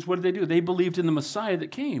true Jews, what did they do? They believed in the Messiah that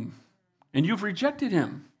came. And you've rejected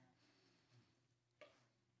him.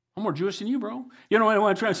 I'm more Jewish than you, bro. You know what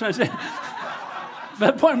I'm trying to say?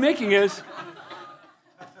 The point I'm making is,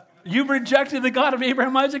 you've rejected the God of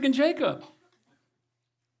Abraham, Isaac, and Jacob.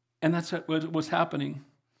 And that's what was happening.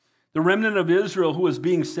 The remnant of Israel who was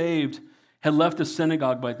being saved had left the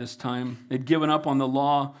synagogue by this time. They'd given up on the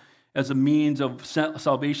law as a means of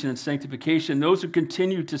salvation and sanctification. Those who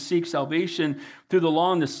continued to seek salvation through the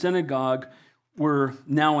law in the synagogue were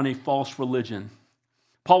now in a false religion.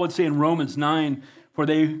 Paul would say in Romans 9, for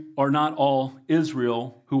they are not all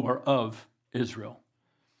Israel who are of Israel.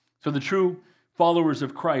 So the true followers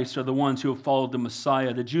of Christ are the ones who have followed the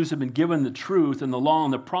Messiah. The Jews have been given the truth and the law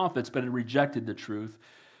and the prophets, but had rejected the truth.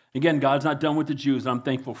 Again, God's not done with the Jews, and I'm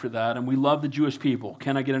thankful for that. And we love the Jewish people.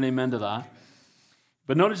 Can I get an amen to that?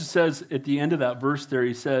 But notice it says at the end of that verse there,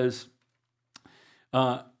 he says,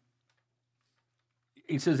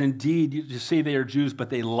 indeed, you say they are Jews, but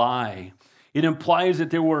they lie. It implies that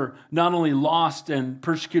they were not only lost and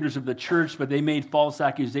persecutors of the church, but they made false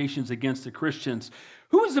accusations against the Christians.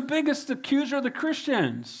 Who was the biggest accuser of the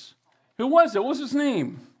Christians? Who was it? What was his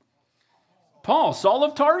name? Paul, Saul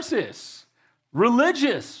of Tarsus.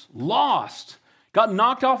 Religious, lost, got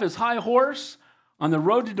knocked off his high horse on the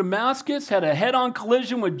road to Damascus, had a head-on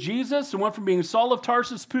collision with Jesus, and went from being Saul of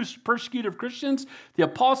Tarsus, persecutor of Christians, the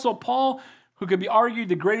Apostle Paul, who could be argued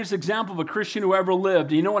the greatest example of a Christian who ever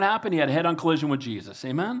lived. And you know what happened? He had a head-on collision with Jesus.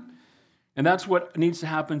 Amen? And that's what needs to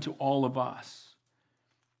happen to all of us.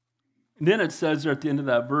 And then it says there at the end of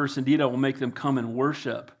that verse, indeed, I will make them come and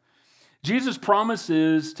worship. Jesus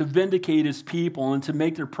promises to vindicate his people and to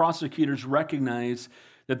make their prosecutors recognize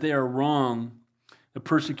that they are wrong, the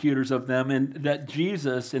persecutors of them, and that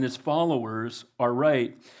Jesus and his followers are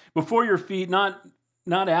right. Before your feet, not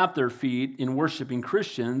at their feet in worshiping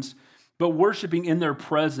Christians, but worshiping in their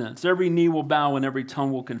presence. Every knee will bow and every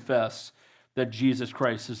tongue will confess that Jesus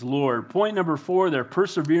Christ is Lord. Point number 4, they're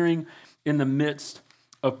persevering in the midst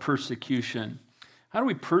of persecution. How do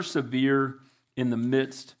we persevere in the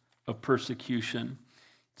midst of persecution?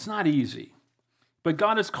 It's not easy, but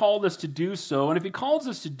God has called us to do so, and if he calls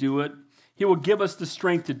us to do it, he will give us the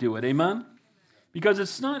strength to do it. Amen? Because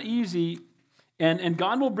it's not easy, and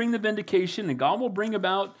God will bring the vindication, and God will bring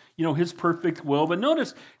about, his perfect will. But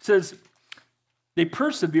notice, it says, they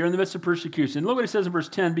persevere in the midst of persecution. Look what it says in verse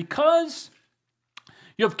 10, because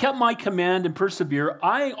you have kept my command and persevere,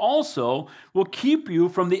 I also will keep you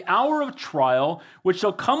from the hour of trial, which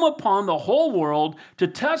shall come upon the whole world to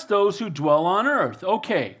test those who dwell on earth.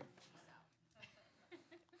 Okay.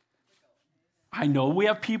 I know we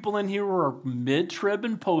have people in here who are mid-trib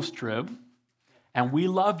and post-trib, and we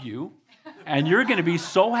love you, and you're going to be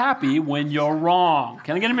so happy when you're wrong.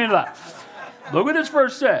 Can I get a minute of that? Look what this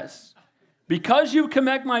verse says. Because you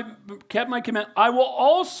kept my command, I will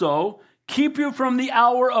also keep you from the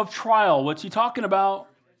hour of trial. What's he talking about?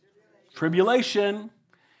 Tribulation.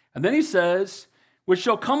 And then he says, which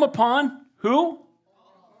shall come upon who?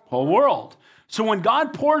 Whole world. So when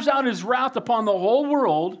God pours out his wrath upon the whole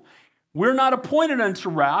world, we're not appointed unto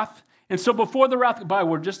wrath. And so before the wrath,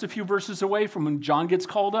 we're just a few verses away from when John gets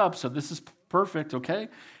called up. So this is perfect, okay?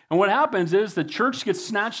 And what happens is the church gets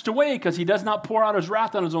snatched away because he does not pour out his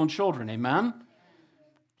wrath on his own children. Amen?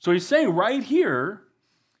 So he's saying right here,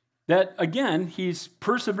 that, again, he's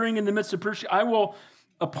persevering in the midst of persecution. I will,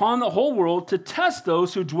 upon the whole world, to test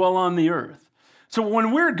those who dwell on the earth. So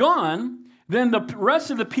when we're gone, then the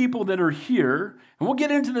rest of the people that are here, and we'll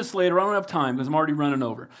get into this later, I don't have time because I'm already running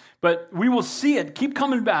over, but we will see it, keep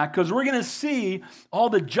coming back, because we're going to see all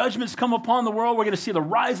the judgments come upon the world. We're going to see the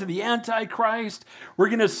rise of the Antichrist. We're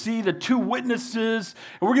going to see the two witnesses,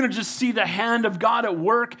 and we're going to just see the hand of God at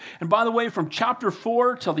work. And by the way, from chapter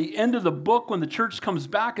 4 till the end of the book, when the church comes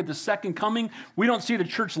back at the second coming, we don't see the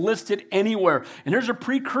church listed anywhere. And there's a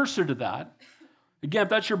precursor to that. Again, if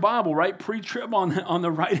that's your Bible, right? Pre-trib on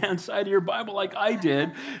the right-hand side of your Bible like I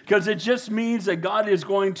did, because it just means that God is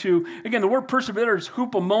going to, again, the word persevere is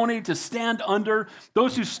hupomone, to stand under.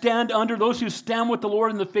 Those who stand under, those who stand with the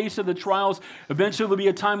Lord in the face of the trials, eventually there'll be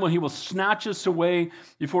a time when he will snatch us away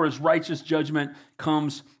before his righteous judgment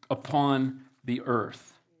comes upon the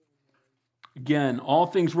earth. Again, all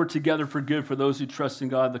things work together for good for those who trust in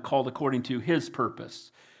God, the called according to his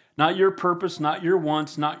purpose. Not your purpose, not your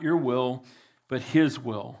wants, not your will, but his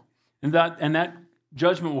will. And that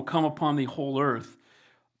judgment will come upon the whole earth.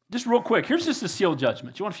 Just real quick, here's just the seal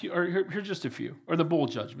judgments. You want a few? Or here's just a few. Or the bowl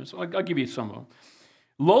judgments. I'll give you some of them.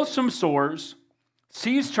 Loathsome sores,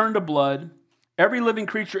 seas turned to blood, Every living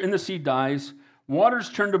creature in the sea dies. Waters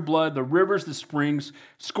turn to blood, the rivers, the springs,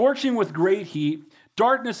 scorching with great heat,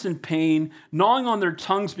 darkness and pain, gnawing on their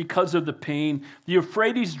tongues because of the pain. The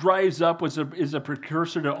Euphrates dries up, is a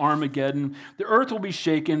precursor to Armageddon. The earth will be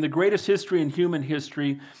shaken, the greatest history in human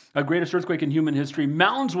history, greatest earthquake in human history.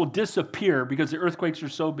 Mountains will disappear because the earthquakes are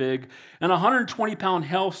so big, and 120-pound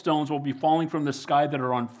hailstones will be falling from the sky that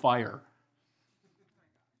are on fire.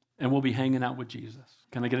 And we'll be hanging out with Jesus.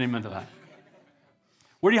 Can I get an amen to that?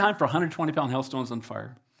 Where do you hide for 120-pound hailstones on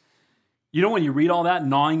fire? You know, when you read all that,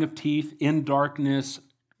 gnawing of teeth, in darkness,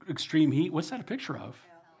 extreme heat, what's that a picture of?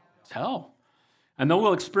 It's hell. And they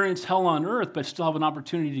will experience hell on earth, but still have an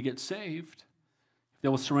opportunity to get saved. They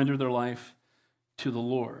will surrender their life to the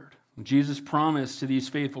Lord. And Jesus' promise to these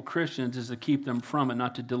faithful Christians is to keep them from it,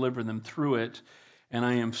 not to deliver them through it. And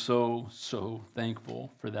I am so, so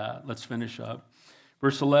thankful for that. Let's finish up.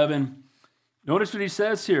 Verse 11, notice what he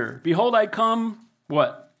says here. Behold, I come,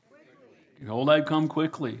 what? Quickly. Behold, I come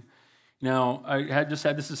quickly. Now, I just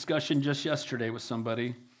had this discussion just yesterday with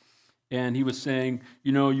somebody, and he was saying,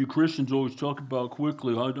 you know, you Christians always talk about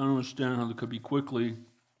quickly. I don't understand how it could be quickly.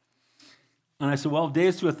 And I said, well,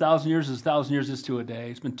 days to 1,000 years is 1,000 years is to a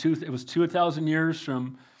day. It was 2,000 years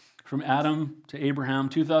from Adam to Abraham,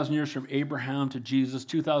 2,000 years from Abraham to Jesus,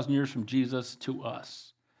 2,000 years from Jesus to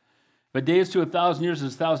us. But days to 1,000 years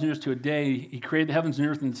is 1,000 years to a day. He created the heavens and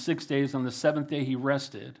earth in 6 days. On the seventh day, he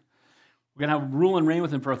rested. We're going to have rule and reign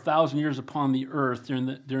with him for 1,000 years upon the earth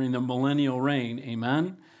during the millennial reign.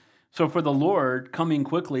 Amen? So for the Lord, coming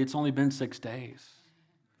quickly, it's only been 6 days.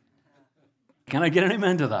 Can I get an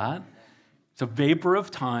amen to that? It's a vapor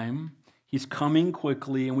of time. He's coming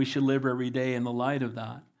quickly, and we should live every day in the light of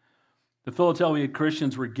that. The Philadelphia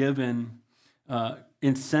Christians were given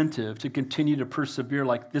incentive to continue to persevere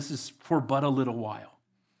like this is for but a little while.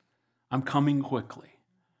 I'm coming quickly.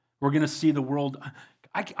 We're going to see the world.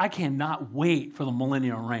 I cannot wait for the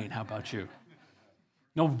millennial reign. How about you?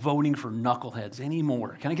 No voting for knuckleheads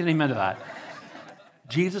anymore. Can I get an amen to that?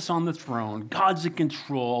 Jesus on the throne. God's in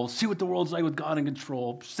control. See what the world's like with God in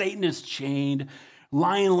control. Satan is chained.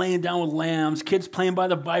 Lion laying down with lambs. Kids playing by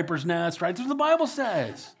the viper's nest. Right? That's what the Bible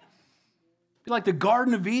says. Be like the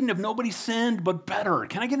Garden of Eden if nobody sinned, but better.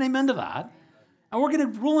 Can I get an amen to that? And we're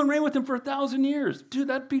going to rule and reign with him for 1,000 years. Dude,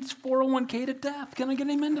 that beats 401k to death. Can I get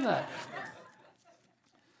an amen to that?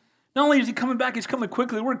 Not only is he coming back, he's coming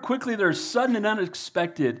quickly. The word quickly there is sudden and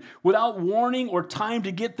unexpected, without warning or time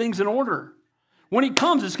to get things in order. When he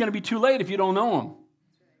comes, it's going to be too late if you don't know him.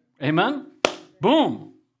 Amen?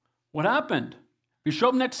 Boom. What happened? You show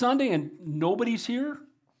up next Sunday and nobody's here?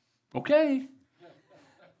 Okay.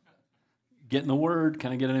 Get in the word.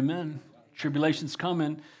 Can I get an amen? Tribulation's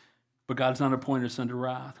coming, but God's not appointed us unto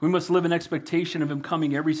wrath. We must live in expectation of him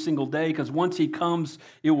coming every single day, because once he comes,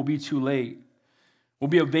 it will be too late. Will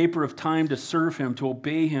be a vapor of time to serve him, to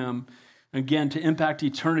obey him, again, to impact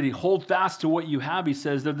eternity. Hold fast to what you have, he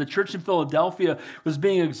says. That the church in Philadelphia was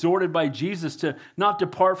being exhorted by Jesus to not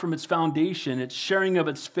depart from its foundation, its sharing of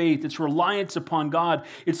its faith, its reliance upon God,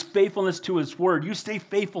 its faithfulness to his word. You stay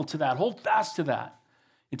faithful to that. Hold fast to that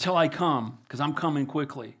until I come, because I'm coming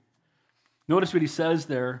quickly. Notice what he says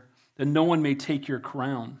there, that no one may take your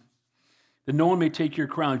crown. That no one may take your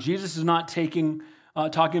crown. Jesus is not talking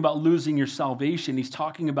about losing your salvation. He's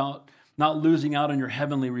talking about not losing out on your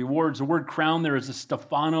heavenly rewards. The word crown there is a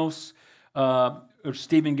Stephanos, or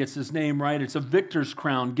Stephen gets his name right. It's a victor's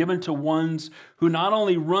crown given to ones who not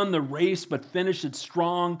only run the race, but finish it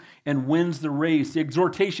strong and wins the race. The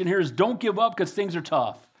exhortation here is don't give up because things are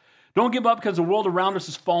tough. Don't give up because the world around us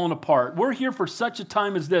is falling apart. We're here for such a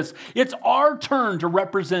time as this. It's our turn to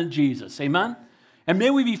represent Jesus. Amen? And may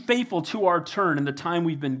we be faithful to our turn in the time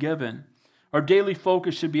we've been given. Our daily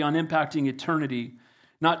focus should be on impacting eternity,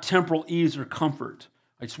 not temporal ease or comfort.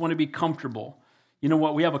 I just want to be comfortable. You know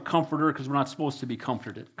what? We have a comforter because we're not supposed to be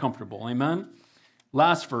comfortable. Amen?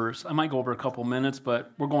 Last verse. I might go over a couple minutes,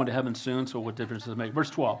 but we're going to heaven soon, so what difference does it make? Verse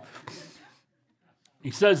 12.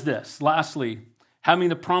 He says this, lastly, having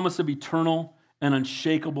the promise of eternal and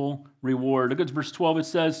unshakable reward. Look at verse 12. It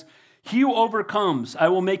says, he who overcomes, I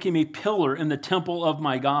will make him a pillar in the temple of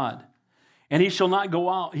my God. And he shall not go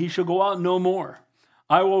out. He shall go out no more.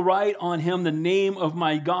 I will write on him the name of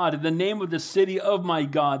my God, and the name of the city of my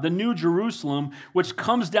God, the new Jerusalem, which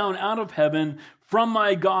comes down out of heaven from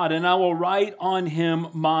my God, and I will write on him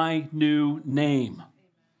my new name.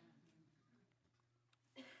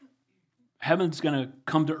 Heaven's going to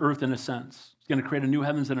come to earth in a sense. It's going to create a new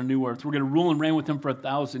heavens and a new earth. We're going to rule and reign with him for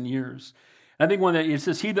 1,000 years. I think when it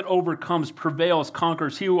says, he that overcomes prevails,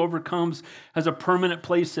 conquers. He who overcomes has a permanent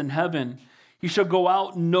place in heaven. He shall go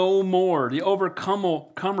out no more. The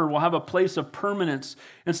overcomer will have a place of permanence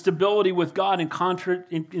and stability with God in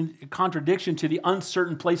contradiction to the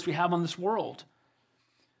uncertain place we have on this world.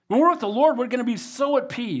 When we're with the Lord, we're going to be so at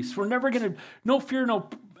peace. We're never going to, no fear, no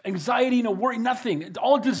anxiety, no worry, nothing.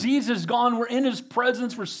 All disease is gone. We're in his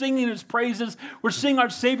presence. We're singing his praises. We're seeing our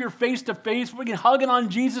Savior face to face. We're hugging on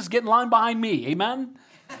Jesus, getting line behind me. Amen?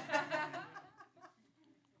 I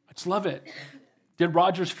just love it. Did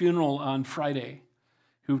Roger's funeral on Friday,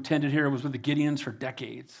 who attended here, was with the Gideons for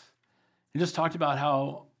decades. He just talked about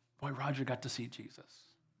how, boy, Roger got to see Jesus.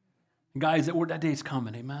 And guys, that day's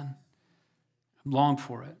coming, amen? I long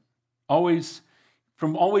for it. Always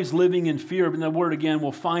living in fear, but in the word again,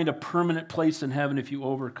 we'll find a permanent place in heaven if you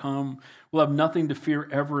overcome. We'll have nothing to fear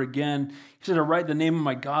ever again. He said, I write the name of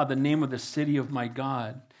my God, the name of the city of my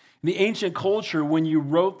God. In the ancient culture, when you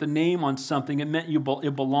wrote the name on something, it meant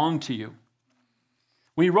it belonged to you.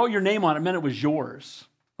 When you wrote your name on it, it meant it was yours.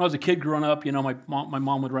 When I was a kid growing up, my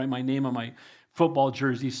mom would write my name on my football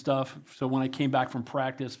jersey stuff. So when I came back from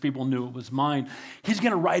practice, people knew it was mine. He's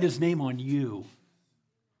going to write his name on you.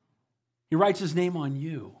 He writes his name on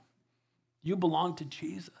you. You belong to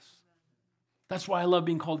Jesus. That's why I love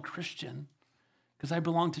being called Christian, because I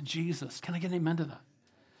belong to Jesus. Can I get an amen to that?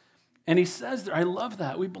 And he says there, I love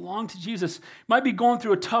that. We belong to Jesus. You might be going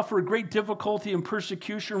through a tough or great difficulty and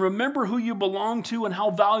persecution. Remember who you belong to and how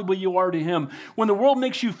valuable you are to him. When the world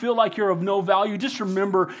makes you feel like you're of no value, just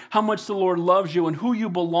remember how much the Lord loves you and who you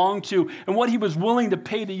belong to and what he was willing to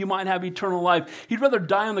pay that you might have eternal life. He'd rather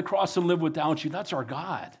die on the cross than live without you. That's our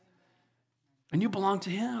God. And you belong to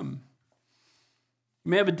him.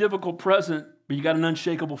 You may have a difficult present, but you got an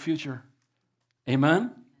unshakable future.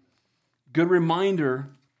 Amen? Good reminder.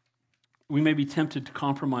 We may be tempted to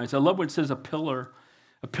compromise. I love what it says, a pillar.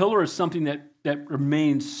 A pillar is something that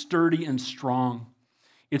remains sturdy and strong.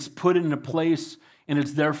 It's put in a place and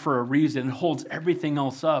it's there for a reason. It holds everything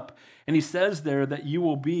else up. And he says there that you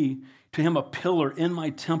will be to him a pillar in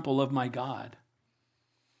my temple of my God.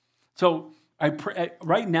 So I pray,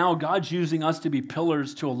 right now, God's using us to be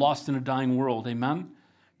pillars to a lost and a dying world. Amen?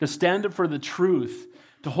 To stand up for the truth,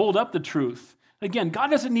 to hold up the truth. Again,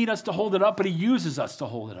 God doesn't need us to hold it up, but he uses us to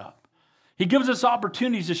hold it up. He gives us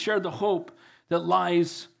opportunities to share the hope that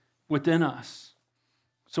lies within us.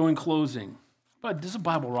 So in closing, but this is a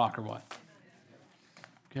Bible rock or what?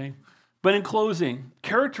 Okay. But in closing,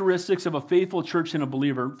 characteristics of a faithful church and a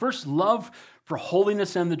believer. First, love for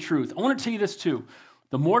holiness and the truth. I want to tell you this too.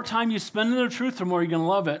 The more time you spend in the truth, the more you're going to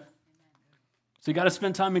love it. So you got to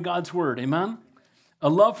spend time in God's word. Amen? A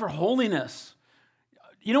love for holiness.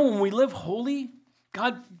 When we live holy,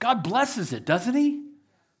 God blesses it, doesn't he?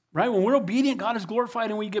 Right? When we're obedient, God is glorified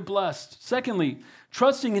and we get blessed. Secondly,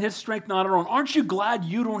 trusting in his strength, not our own. Aren't you glad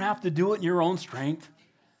you don't have to do it in your own strength?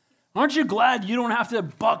 Aren't you glad you don't have to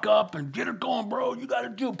buck up and get it going, bro? You got to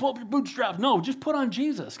do it. Pull up your bootstraps. No, just put on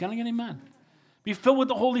Jesus. Can I get an amen? Be filled with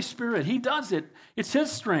the Holy Spirit. He does it. It's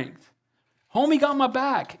his strength. Homie got my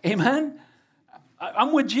back. Amen?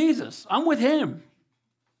 I'm with Jesus. I'm with him.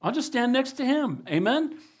 I'll just stand next to him.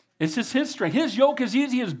 Amen? It's just his strength. His yoke is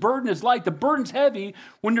easy, his burden is light. The burden's heavy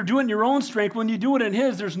when you're doing your own strength. When you do it in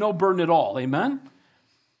his, there's no burden at all. Amen?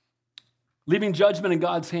 Leaving judgment in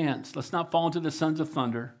God's hands. Let's not fall into the sons of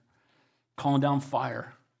thunder, calling down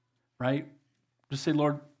fire, right? Just say,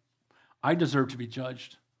 Lord, I deserve to be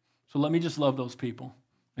judged. So let me just love those people,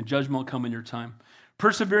 and judgment will come in your time.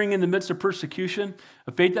 Persevering in the midst of persecution.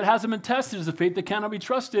 A faith that hasn't been tested is a faith that cannot be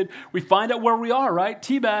trusted. We find out where we are, right?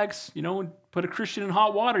 Tea bags, put a Christian in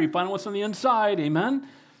hot water. You find out what's on the inside, amen?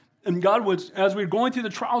 And God as we're going through the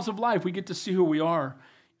trials of life, we get to see who we are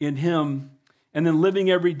in him, and then living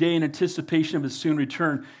every day in anticipation of his soon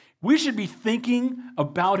return. We should be thinking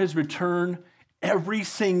about his return every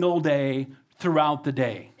single day throughout the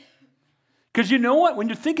day. Because you know what? When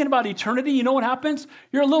you're thinking about eternity, you know what happens?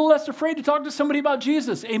 You're a little less afraid to talk to somebody about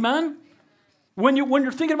Jesus. Amen? When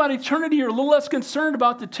you're thinking about eternity, you're a little less concerned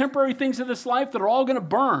about the temporary things of this life that are all going to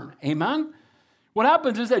burn. Amen? What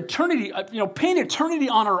happens is that eternity, paint eternity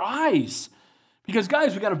on our eyes. Because,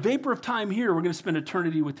 guys, we've got a vapor of time here. We're going to spend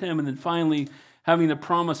eternity with him. And then finally, having the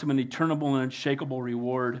promise of an eternal and unshakable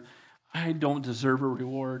reward. I don't deserve a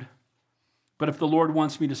reward. But if the Lord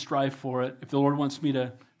wants me to strive for it, if the Lord wants me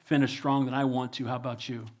to finish strong, then I want to. How about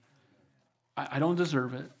you? I don't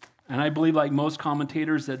deserve it. And I believe, like most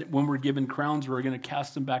commentators, that when we're given crowns, we're going to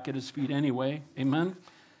cast them back at his feet anyway. Amen?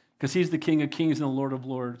 Because he's the King of Kings and the Lord of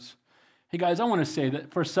Lords. Hey, guys, I want to say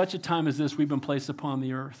that for such a time as this, we've been placed upon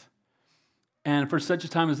the earth. And for such a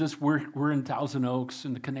time as this, we're in Thousand Oaks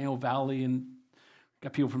in the Conejo Valley, and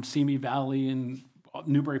got people from Simi Valley and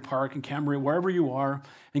Newbury Park and Camarillo, wherever you are.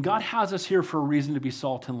 And God has us here for a reason to be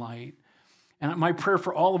salt and light. And my prayer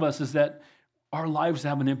for all of us is that our lives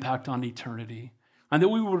have an impact on eternity and that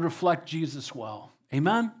we would reflect Jesus well.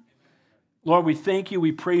 Amen? Lord, we thank you,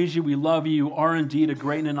 we praise you, we love you. You are indeed a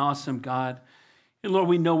great and an awesome God. And Lord,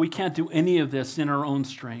 we know we can't do any of this in our own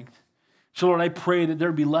strength. So Lord, I pray that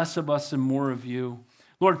there be less of us and more of you.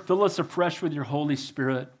 Lord, fill us afresh with your Holy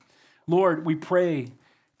Spirit. Lord, we pray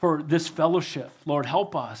for this fellowship. Lord,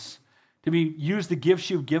 help us to use the gifts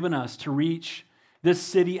you've given us to reach this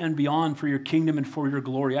city and beyond for your kingdom and for your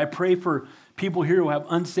glory. I pray for people here who have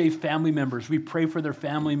unsaved family members. We pray for their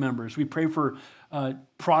family members. We pray for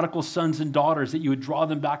prodigal sons and daughters that you would draw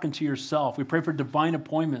them back into yourself. We pray for divine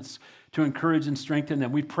appointments to encourage and strengthen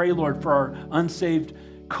them. We pray, Lord, for our unsaved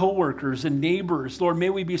coworkers and neighbors. Lord,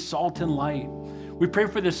 may we be salt and light. We pray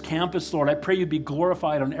for this campus, Lord. I pray you'd be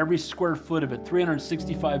glorified on every square foot of it,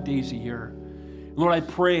 365 days a year. Lord, I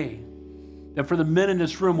pray that for the men in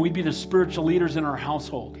this room, we'd be the spiritual leaders in our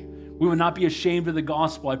household. We would not be ashamed of the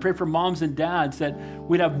gospel. I pray for moms and dads that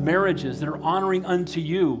we'd have marriages that are honoring unto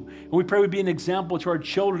you. And we pray we'd be an example to our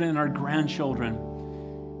children and our grandchildren.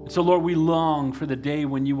 And so, Lord, we long for the day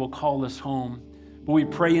when you will call us home. But we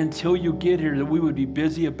pray until you get here that we would be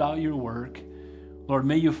busy about your work. Lord,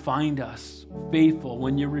 may you find us faithful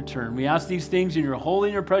when you return. We ask these things in your holy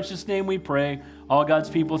and your precious name we pray. All God's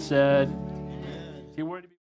people said, amen.